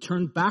it,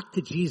 return back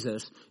to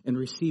Jesus, and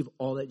receive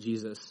all that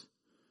Jesus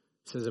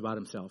says about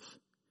himself,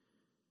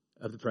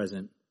 of the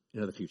present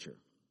and of the future,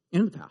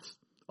 and of the past,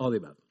 all the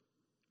above.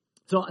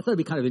 So I thought it'd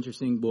be kind of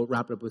interesting. We'll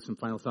wrap it up with some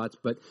final thoughts,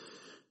 but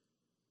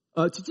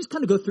to just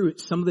kind of go through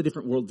some of the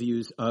different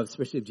worldviews of,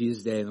 especially of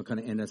Jesus' day, and I'll kind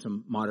of end on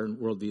some modern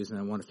worldviews, and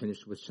I want to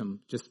finish with some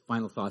just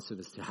final thoughts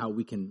as to how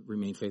we can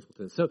remain faithful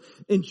to this. So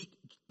in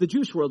the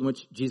Jewish world in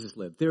which Jesus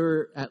lived, there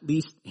were at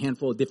least a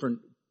handful of different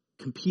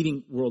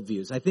competing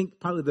worldviews. I think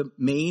probably the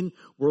main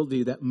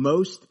worldview that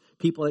most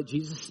people that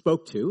Jesus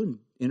spoke to and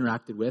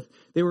interacted with,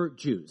 they were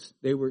Jews.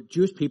 They were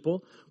Jewish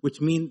people, which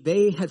mean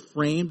they had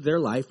framed their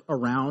life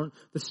around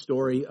the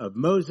story of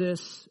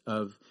Moses,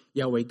 of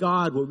Yahweh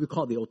God, what we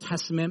call the Old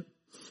Testament,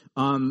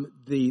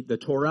 the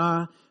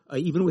Torah,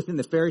 even within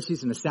the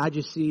Pharisees and the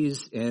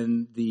Sadducees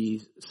and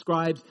the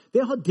scribes, they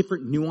all had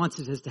different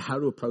nuances as to how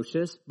to approach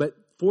this. But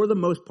for the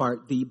most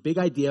part, the big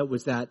idea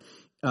was that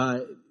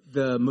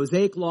the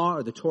Mosaic law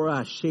or the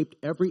Torah shaped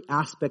every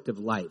aspect of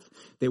life.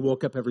 They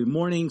woke up every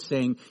morning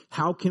saying,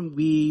 how can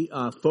we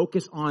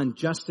focus on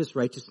justice,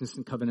 righteousness,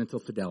 and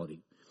covenantal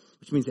fidelity?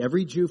 Which means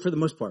every Jew, for the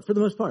most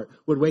part,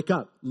 would wake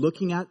up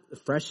looking at the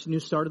fresh new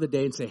start of the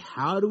day and say,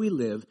 how do we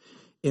live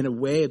in a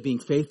way of being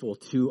faithful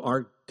to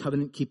our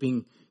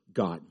covenant-keeping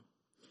God?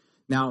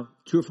 Now,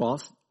 true or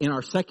false, in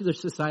our secular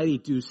society,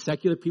 do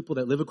secular people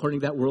that live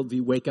according to that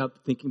worldview wake up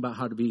thinking about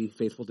how to be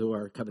faithful to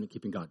our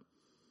covenant-keeping God?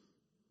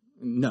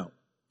 No.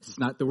 This is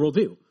not the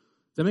worldview. Does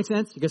that make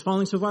sense? You guys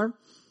following so far?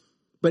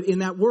 But in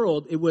that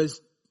world, it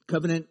was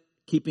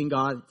covenant-keeping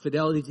God,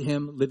 fidelity to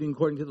him, living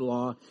according to the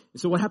law.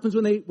 And so what happens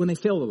when they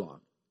fail the law?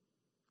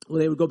 Well,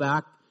 they would go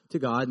back to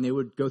God, and they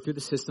would go through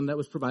the system that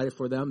was provided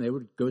for them. They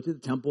would go to the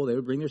temple. They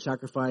would bring their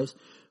sacrifice.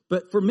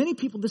 But for many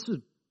people, this was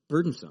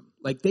burdensome.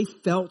 Like, they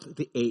felt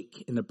the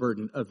ache and the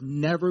burden of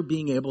never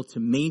being able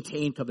to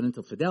maintain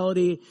covenantal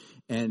fidelity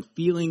and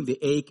feeling the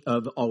ache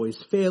of always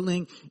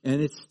failing.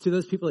 And it's to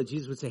those people that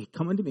Jesus would say,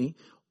 come unto me,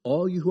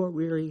 all you who are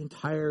weary and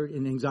tired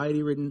and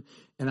anxiety-ridden,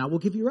 and I will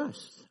give you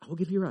rest. I will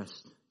give you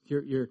rest.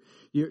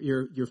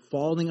 You're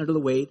falling under the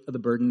weight of the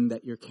burden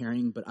that you're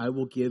carrying, but I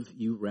will give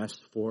you rest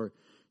for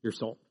your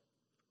soul.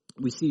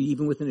 We see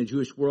even within the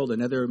Jewish world,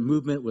 another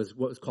movement was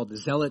what was called the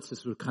Zealots.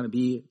 This would kind of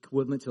be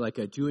equivalent to like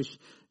a Jewish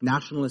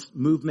nationalist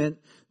movement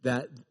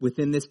that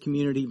within this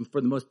community,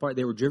 for the most part,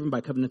 they were driven by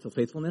covenantal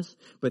faithfulness,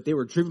 but they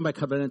were driven by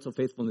covenantal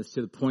faithfulness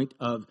to the point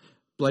of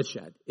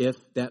bloodshed. If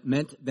that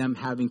meant them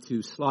having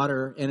to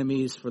slaughter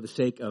enemies for the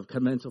sake of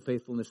covenantal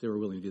faithfulness, they were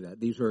willing to do that.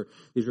 These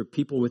were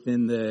people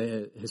within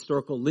the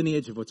historical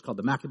lineage of what's called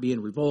the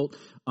Maccabean revolt,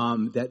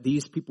 that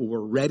these people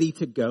were ready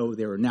to go.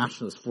 They were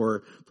nationalists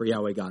for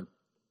Yahweh God.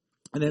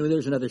 And then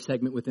there's another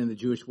segment within the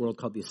Jewish world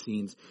called the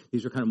Essenes.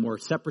 These were kind of more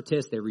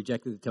separatist. They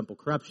rejected the temple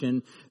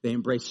corruption. They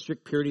embraced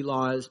strict purity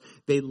laws.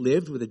 They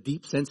lived with a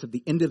deep sense of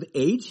the end of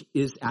age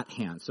is at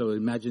hand. So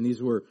imagine these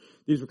were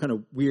kind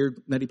of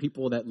weird, nutty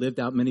people that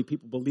lived out, many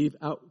people believe,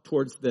 out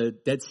towards the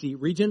Dead Sea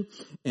region.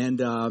 And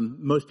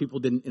most people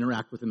didn't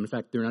interact with them. In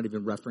fact, they're not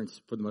even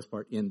referenced for the most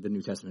part in the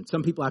New Testament.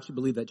 Some people actually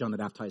believe that John the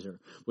Baptizer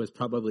was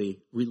probably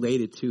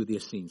related to the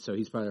Essenes. So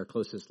he's probably our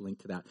closest link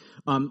to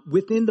that.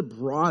 Within the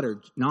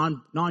broader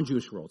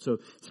non-Jewish world, so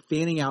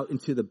spanning out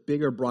into the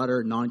bigger,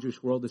 broader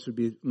non-Jewish world, this would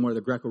be more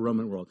the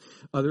Greco-Roman world.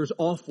 There's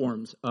all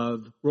forms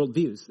of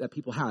worldviews that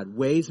people had,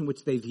 ways in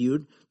which they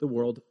viewed the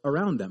world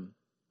around them.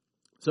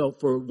 So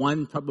for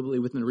one, probably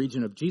within the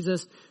region of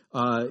Jesus,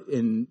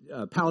 in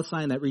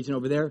Palestine, that region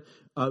over there,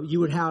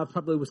 you would have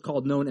probably what's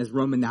known as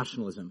Roman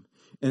nationalism.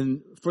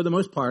 And for the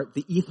most part,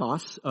 the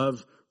ethos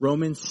of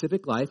Roman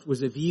civic life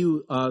was a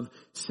view of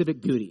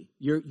civic duty.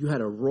 You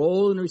had a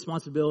role and a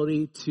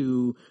responsibility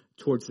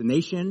towards the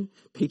nation.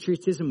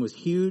 Patriotism was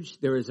huge.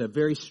 There was a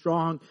very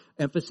strong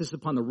emphasis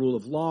upon the rule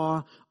of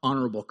law,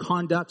 honorable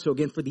conduct. So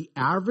again, for the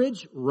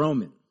average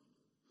Roman,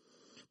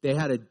 they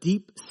had a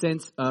deep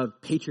sense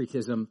of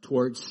patriotism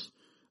towards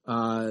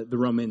the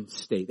Roman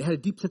state. They had a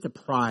deep sense of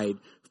pride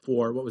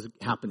for what was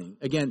happening.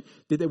 Again,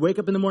 did they wake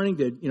up in the morning?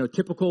 Did,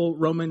 typical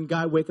Roman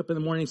guy wake up in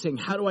the morning saying,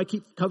 how do I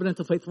keep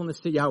covenantal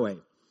faithfulness to Yahweh?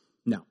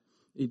 No,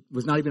 it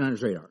was not even on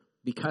his radar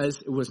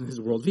because it wasn't his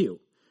worldview.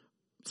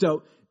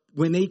 So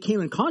when they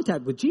came in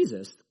contact with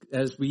Jesus,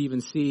 as we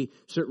even see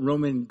certain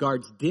Roman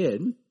guards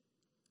did,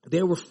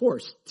 they were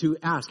forced to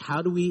ask,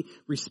 how do we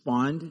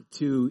respond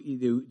to,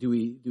 do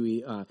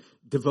we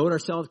devote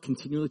ourselves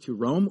continually to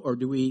Rome, or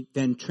do we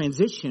then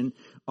transition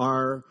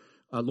our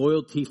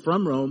loyalty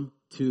from Rome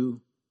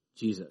to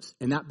Jesus?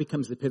 And that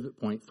becomes the pivot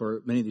point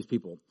for many of these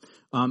people.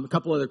 A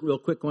couple other real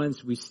quick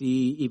ones we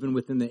see even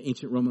within the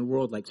ancient Roman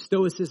world, like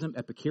Stoicism,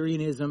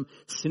 Epicureanism,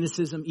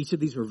 Cynicism. Each of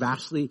these were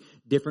vastly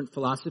different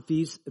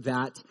philosophies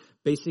that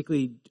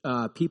basically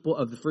people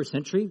of the first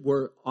century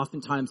were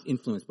oftentimes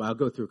influenced by. I'll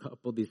go through a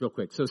couple of these real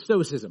quick. So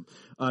Stoicism,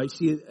 you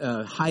see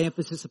a high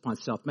emphasis upon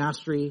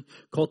self-mastery,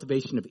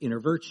 cultivation of inner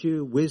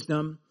virtue,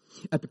 wisdom.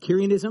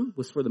 Epicureanism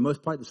was, for the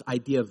most part, this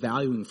idea of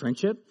valuing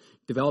friendship,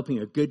 developing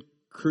a good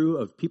crew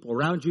of people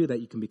around you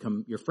that you can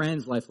become your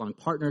friends, lifelong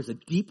partners, a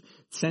deep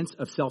sense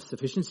of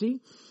self-sufficiency.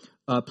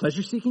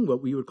 Pleasure-seeking,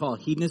 what we would call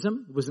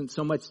hedonism, wasn't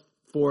so much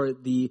for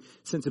the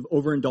sense of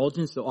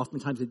overindulgence, so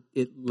oftentimes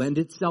it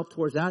lended itself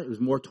towards that. It was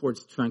more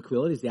towards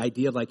tranquility. It's the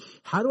idea of, like,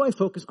 how do I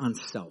focus on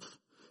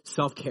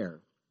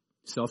self-care,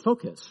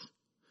 self-focus,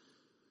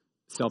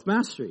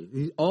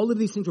 self-mastery. All of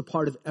these things were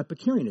part of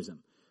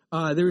Epicureanism.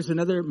 There was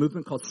another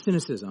movement called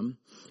Cynicism.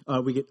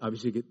 We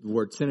obviously get the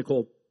word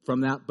cynical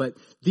from that, but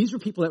these were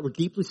people that were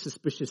deeply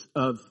suspicious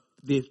of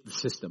the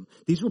system.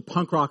 These were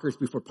punk rockers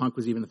before punk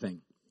was even a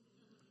thing.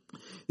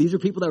 These are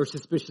people that were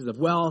suspicious of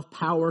wealth,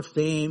 power,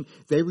 fame.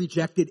 They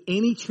rejected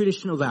any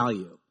traditional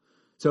value.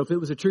 So if it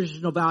was a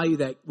traditional value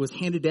that was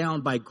handed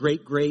down by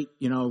great,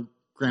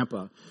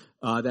 grandpa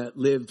that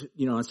lived,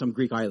 on some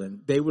Greek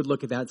island, they would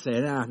look at that and say,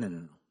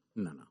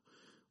 no.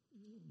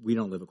 We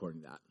don't live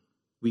according to that.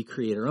 We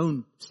create our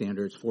own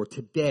standards for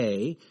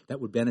today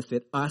that would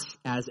benefit us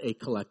as a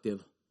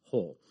collective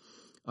whole.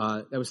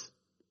 That was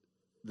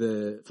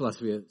the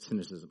philosophy of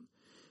cynicism.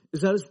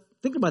 As I was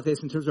thinking about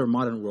this in terms of our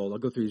modern world, I'll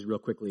go through these real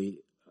quickly.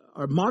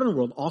 Our modern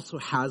world also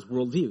has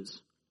worldviews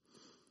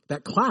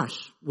that clash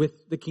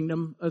with the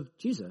kingdom of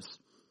Jesus.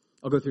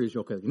 I'll go through these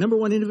real quickly. Number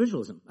one,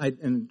 individualism.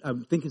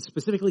 I'm thinking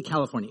specifically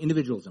California,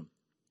 individualism.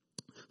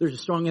 There's a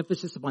strong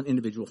emphasis upon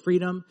individual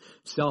freedom,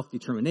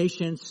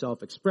 self-determination,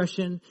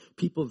 self-expression.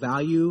 People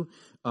value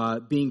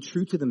being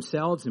true to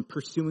themselves and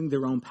pursuing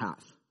their own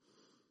path.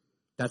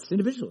 That's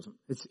individualism.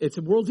 It's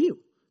a worldview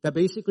that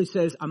basically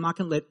says, I'm not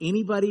going to let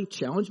anybody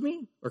challenge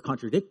me or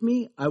contradict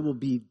me. I will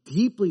be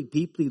deeply,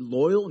 deeply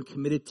loyal and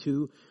committed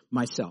to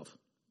myself.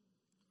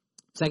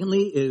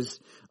 Secondly is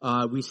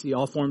we see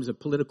all forms of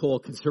political,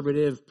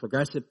 conservative,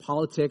 progressive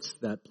politics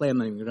that play. I'm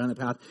not even going to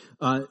go down that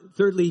path.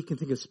 Thirdly, you can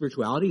think of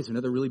spirituality as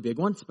another really big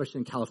one, especially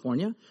in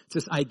California. It's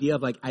this idea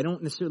of, like, I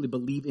don't necessarily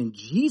believe in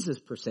Jesus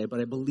per se,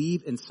 but I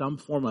believe in some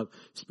form of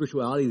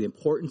spirituality, the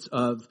importance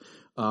of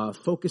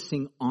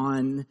focusing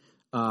on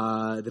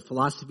the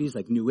philosophies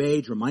like New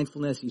Age or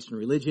mindfulness, Eastern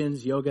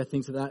religions, yoga,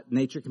 things of that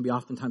nature can be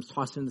oftentimes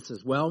tossed into this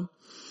as well.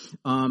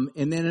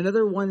 And then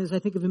another one is, I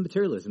think, of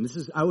immaterialism.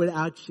 I would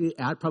actually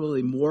add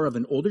probably more of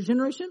an older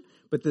generation,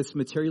 but this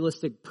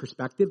materialistic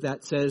perspective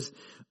that says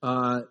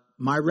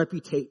my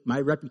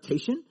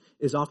reputation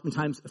is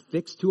oftentimes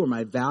affixed to, or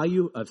my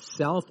value of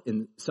self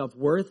and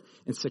self-worth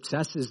and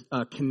success is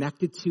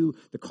connected to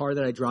the car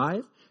that I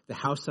drive, the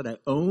house that I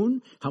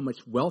own, how much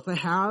wealth I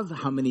have,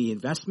 how many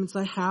investments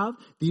I have.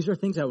 These are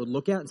things I would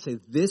look at and say,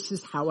 this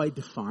is how I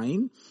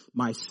define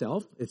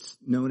myself. It's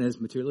known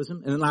as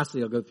materialism. And then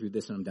lastly, I'll go through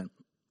this and I'm done.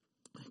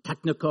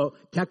 Technical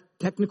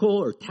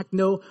or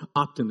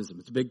techno-optimism.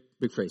 It's a big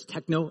phrase.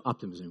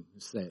 Techno-optimism.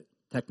 Let's say it.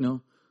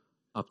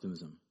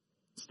 Techno-optimism.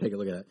 Let's take a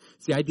look at that.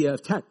 It's the idea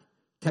of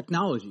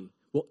technology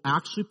will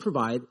actually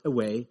provide a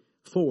way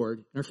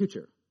forward in our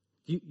future.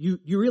 You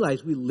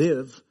realize we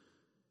live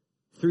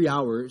 3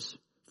 hours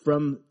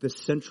from the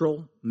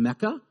central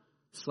Mecca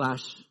 /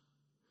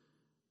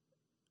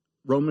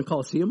 Roman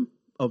Colosseum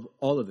of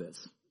all of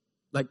this.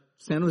 Like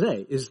San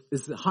Jose is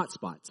the hot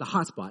spot. It's the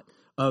hot spot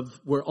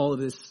of where all of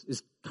this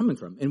is coming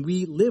from. And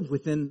we live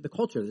within the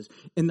culture of this.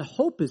 And the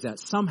hope is that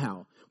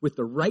somehow, with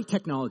the right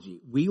technology,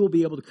 we will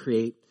be able to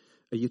create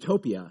a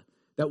utopia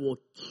that will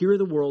cure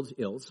the world's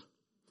ills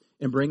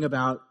and bring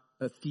about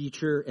a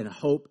future and a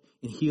hope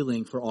and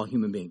healing for all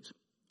human beings.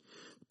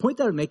 The point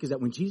that I would make is that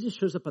when Jesus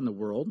shows up in the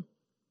world,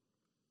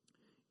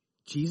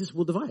 Jesus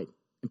will divide.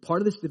 And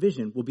part of this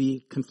division will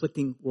be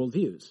conflicting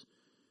worldviews.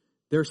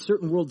 There are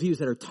certain worldviews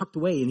that are tucked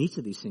away in each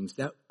of these things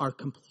that are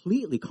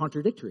completely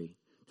contradictory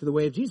to the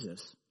way of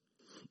Jesus.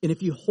 And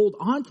if you hold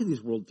on to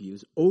these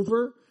worldviews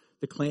over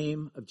the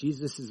claim of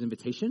Jesus'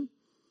 invitation,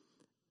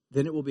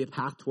 then it will be a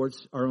path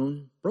towards our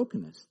own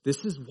brokenness.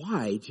 This is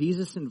why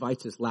Jesus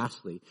invites us,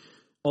 lastly,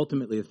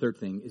 ultimately the third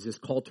thing, is this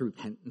call to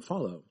repent and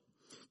follow.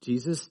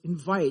 Jesus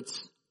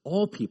invites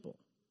all people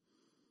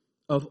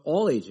of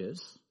all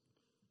ages,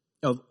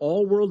 of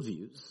all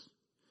worldviews,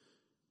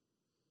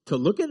 to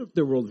look at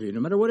their worldview, no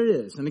matter what it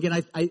is. And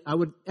again, I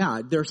would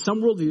add, there are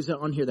some worldviews that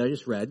on here that I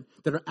just read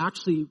that are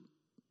actually,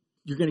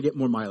 you're going to get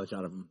more mileage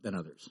out of them than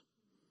others.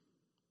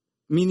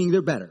 Meaning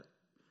they're better.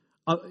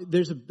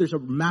 There's a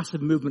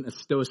massive movement of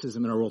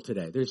stoicism in our world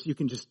today. You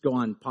can just go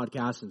on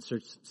podcasts and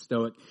search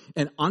stoic.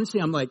 And honestly,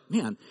 I'm like,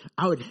 man,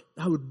 I would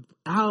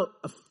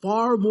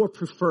far more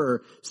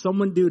prefer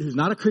dude who's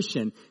not a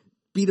Christian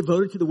be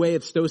devoted to the way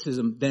of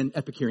stoicism than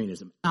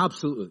Epicureanism.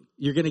 Absolutely.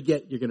 You're going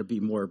to be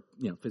more,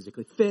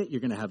 physically fit.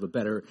 You're going to have a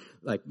better,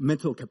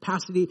 mental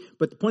capacity.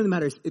 But the point of the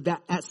matter is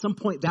that at some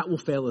point that will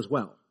fail as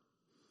well.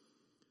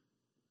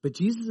 But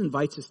Jesus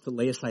invites us to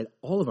lay aside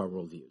all of our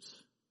worldviews.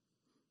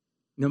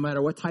 No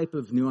matter what type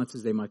of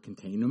nuances they might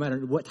contain, no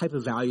matter what type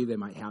of value they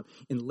might have,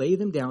 and lay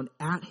them down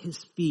at his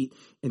feet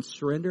and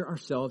surrender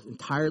ourselves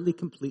entirely,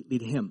 completely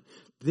to him.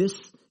 This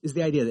is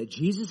the idea that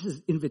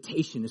Jesus'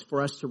 invitation is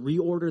for us to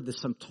reorder the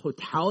sum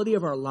totality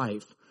of our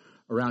life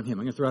around him.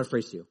 I'm going to throw out a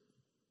phrase to you.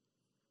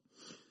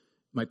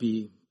 Might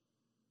be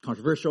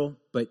controversial,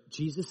 but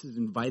Jesus is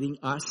inviting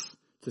us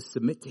to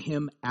submit to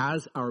him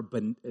as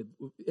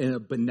in a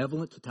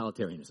benevolent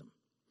totalitarianism.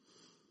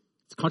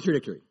 It's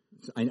contradictory.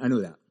 I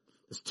know that.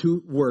 Those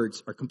two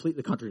words are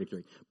completely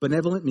contradictory.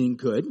 Benevolent meaning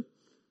good.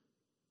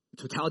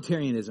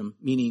 Totalitarianism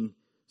meaning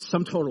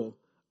sum total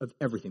of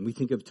everything. We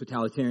think of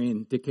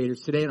totalitarian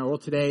dictators today in our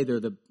world today.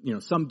 They're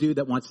some dude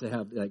that wants to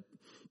have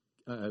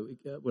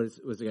what's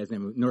the guy's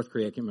name? North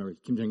Korea, I can't remember.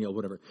 Kim Jong-il,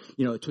 whatever.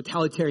 A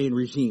totalitarian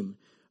regime.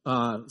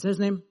 Is that his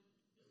name?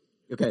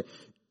 Okay.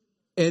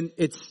 And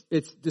it's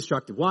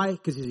destructive. Why?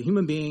 Because he's a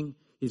human being.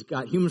 He's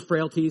got human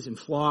frailties and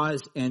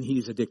flaws, and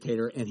he's a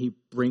dictator, and he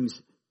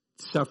brings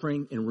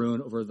suffering and ruin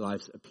over the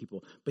lives of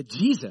people. But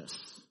Jesus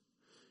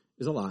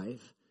is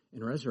alive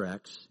and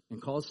resurrects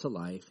and calls to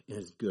life and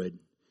is good.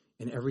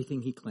 And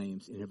everything he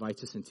claims and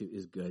invites us into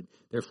is good.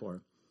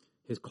 Therefore,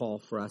 his call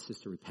for us is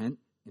to repent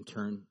and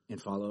turn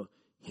and follow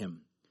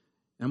him.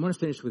 And I'm going to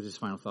finish with this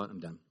final thought. I'm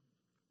done.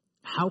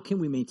 How can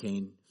we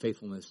maintain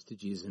faithfulness to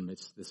Jesus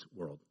amidst this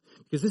world?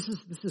 Because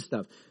this is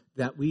stuff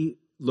that we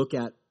look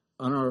at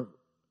on our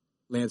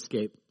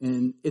landscape,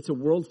 and it's a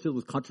world filled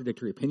with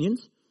contradictory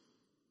opinions,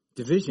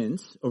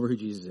 divisions over who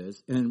Jesus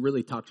is, and then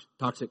really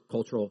toxic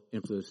cultural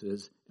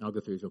influences. And I'll go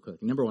through these real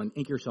quick. Number one,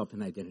 anchor yourself in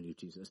the identity of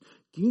Jesus.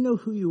 Do you know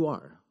who you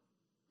are?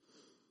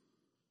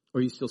 Or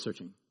are you still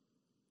searching?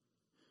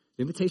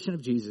 The invitation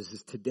of Jesus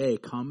is today,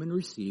 come and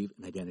receive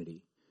an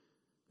identity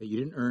that you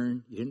didn't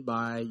earn, you didn't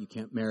buy, you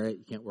can't merit,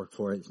 you can't work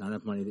for it. There's not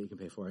enough money that you can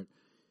pay for it.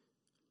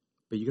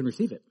 But you can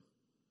receive it.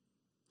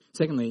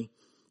 Secondly,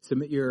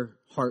 submit your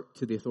heart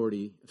to the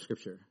authority of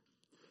Scripture.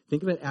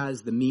 Think of it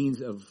as the means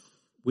of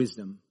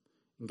wisdom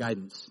and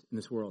guidance in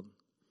this world.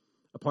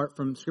 Apart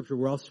from Scripture,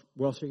 where else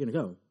are you going to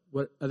go?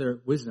 What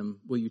other wisdom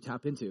will you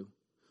tap into?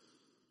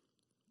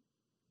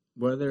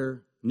 What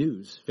other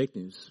news, fake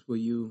news,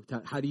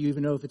 how do you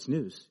even know if it's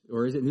news?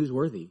 Or is it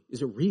newsworthy?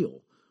 Is it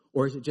real?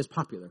 Or is it just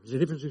popular? There's a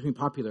difference between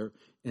popular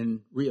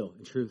and real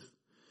and truth.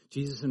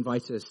 Jesus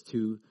invites us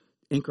to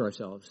anchor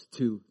ourselves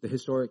to the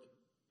historic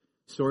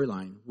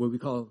storyline, what we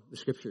call the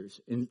Scriptures,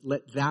 and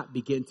let that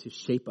begin to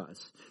shape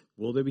us.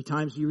 Will there be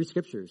times you read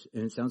Scriptures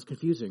and it sounds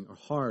confusing or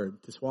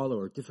hard to swallow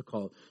or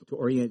difficult to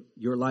orient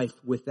your life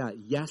with that?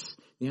 Yes.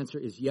 The answer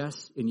is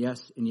yes and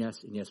yes and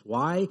yes and yes.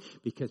 Why?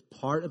 Because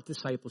part of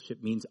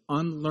discipleship means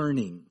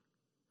unlearning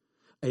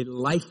a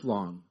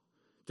lifelong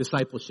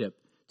discipleship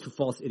to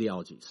false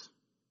ideologies.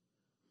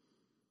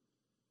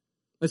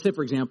 Let's say,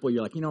 for example,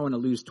 you're like, I want to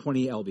lose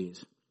 20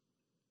 lbs,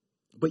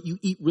 but you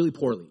eat really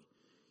poorly.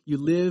 You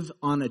live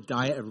on a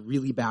diet of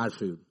really bad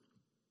food.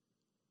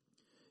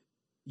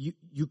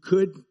 You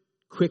could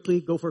quickly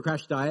go for a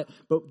crash diet,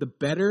 but the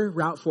better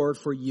route forward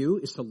for you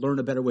is to learn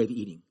a better way of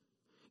eating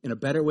and a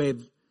better way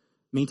of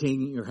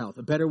maintaining your health,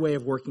 a better way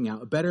of working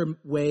out, a better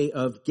way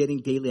of getting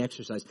daily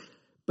exercise.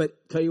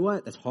 But tell you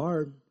what, that's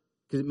hard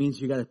because it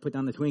means you got to put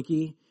down the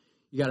Twinkie.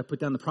 You got to put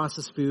down the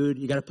processed food.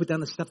 You got to put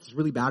down the stuff that's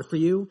really bad for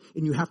you.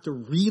 And you have to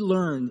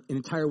relearn an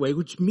entire way,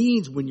 which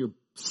means when you're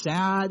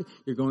sad,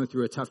 you're going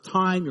through a tough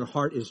time, your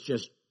heart is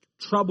just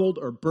troubled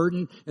or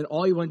burdened, and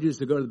all you want to do is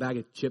to go to the bag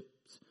of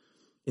chips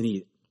and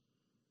eat it.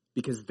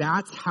 Because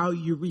that's how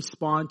you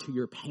respond to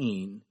your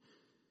pain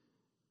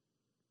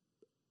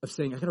of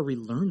saying, I got to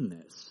relearn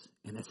this.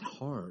 And that's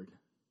hard.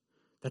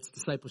 That's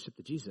discipleship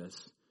to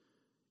Jesus.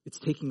 It's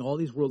taking all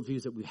these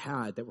worldviews that we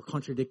had that were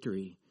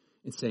contradictory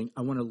and saying,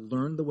 I want to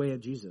learn the way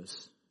of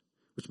Jesus,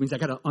 which means I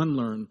got to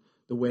unlearn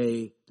the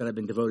way that I've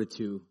been devoted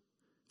to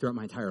throughout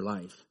my entire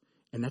life.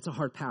 And that's a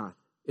hard path.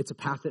 It's a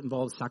path that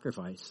involves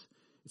sacrifice.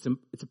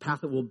 It's a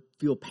path that will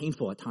feel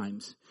painful at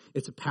times.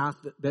 It's a path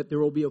that there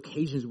will be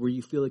occasions where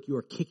you feel like you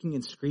are kicking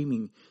and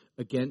screaming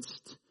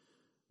against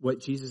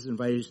what Jesus is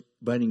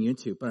inviting you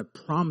into. But I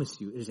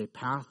promise you, it is a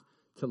path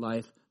to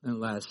life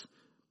nonetheless.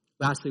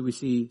 Lastly, we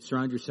see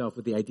surround yourself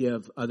with the idea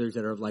of others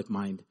that are of like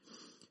mind.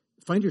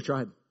 Find your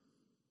tribe.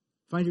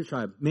 Find your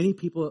tribe. Many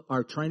people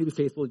are trying to be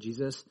faithful to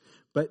Jesus,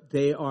 but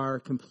they are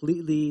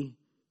completely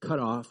cut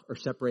off or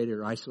separated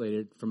or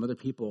isolated from other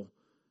people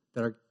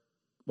that are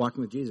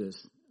walking with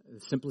Jesus. The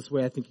simplest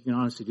way I think you can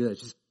honestly do that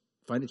is just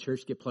find a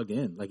church, get plugged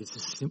in. Like, it's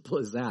as simple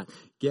as that.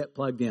 Get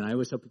plugged in. I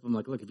always tell people, I'm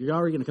like, look, if you're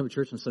already going to come to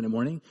church on Sunday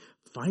morning,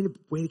 find a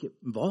way to get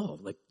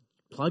involved. Like,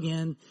 plug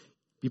in,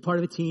 be part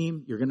of a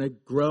team. You're going to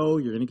grow.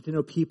 You're going to get to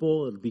know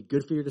people. It'll be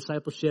good for your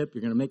discipleship.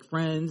 You're going to make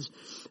friends.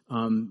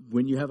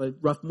 When you have a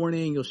rough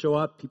morning, you'll show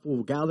up. People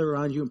will gather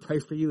around you and pray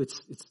for you. It's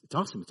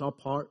awesome. It's all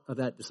part of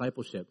that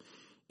discipleship.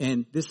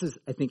 And this is,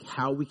 I think,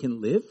 how we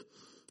can live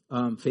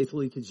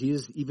faithfully to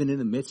Jesus, even in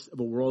the midst of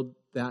a world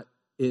that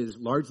is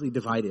largely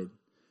divided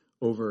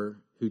over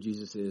who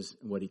Jesus is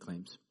and what he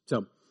claims.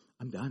 So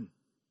I'm done.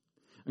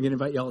 I'm going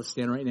to invite y'all to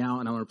stand right now,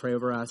 and I want to pray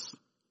over us.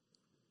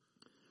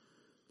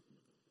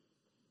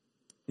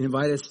 And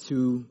invite us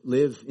to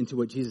live into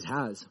what Jesus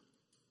has.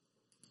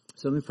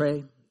 So let me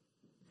pray.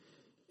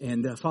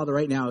 And Father,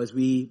 right now, as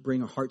we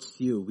bring our hearts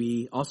to you,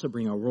 we also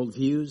bring our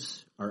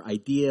worldviews, our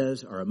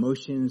ideas, our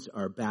emotions,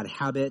 our bad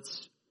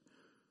habits,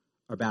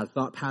 our bad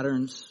thought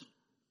patterns,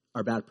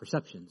 our bad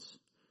perceptions,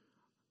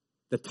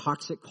 the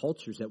toxic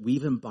cultures that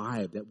we've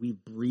imbibed, that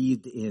we've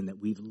breathed in, that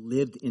we've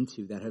lived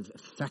into, that have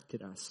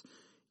affected us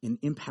and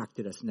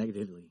impacted us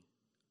negatively.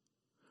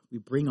 We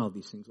bring all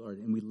these things, Lord,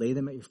 and we lay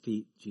them at your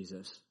feet,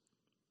 Jesus.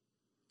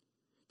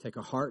 Take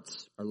our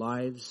hearts, our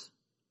lives,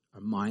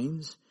 our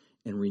minds,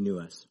 and renew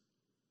us.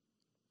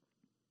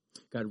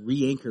 God,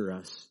 re-anchor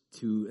us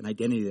to an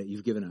identity that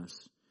you've given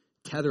us.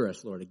 Tether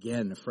us, Lord,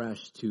 again,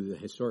 afresh to the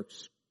historic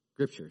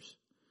scriptures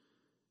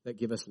that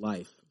give us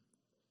life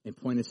and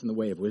point us in the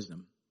way of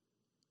wisdom.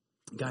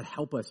 God,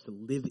 help us to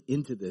live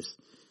into this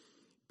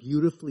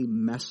beautifully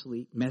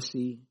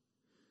messy,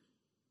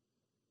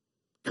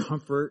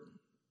 comfort,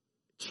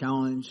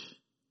 challenge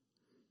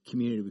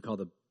community we call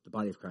the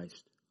body of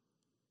Christ.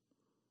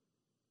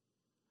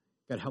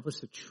 God, help us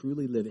to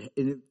truly live.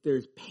 And if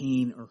there's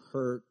pain or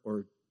hurt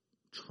or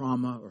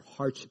trauma or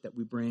hardship that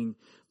we bring,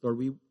 Lord,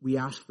 we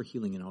ask for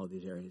healing in all of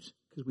these areas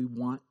because we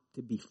want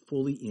to be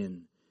fully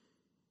in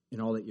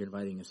all that you're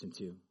inviting us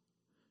into.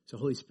 So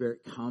Holy Spirit,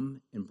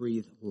 come and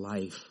breathe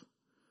life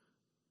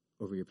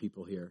over your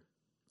people here.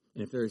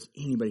 And if there's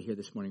anybody here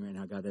this morning right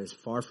now, God, that is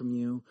far from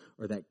you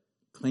or that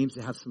claims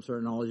to have some sort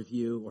of knowledge of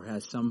you or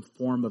has some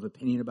form of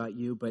opinion about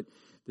you, but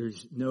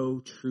there's no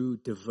true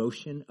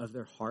devotion of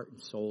their heart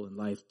and soul and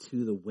life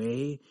to the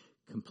way,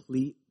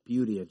 complete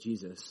beauty of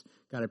Jesus.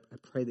 God, I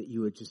pray that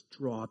you would just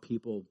draw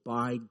people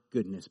by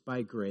goodness,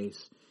 by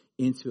grace,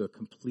 into a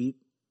complete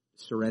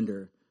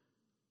surrender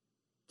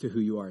to who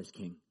you are as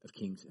King of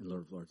Kings and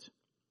Lord of Lords.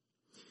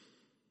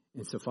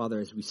 And so, Father,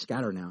 as we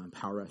scatter now,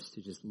 empower us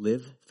to just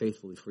live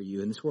faithfully for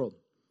you in this world.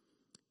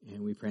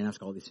 And we pray and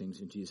ask all these things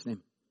in Jesus'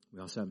 name. We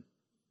all said,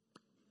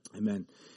 amen.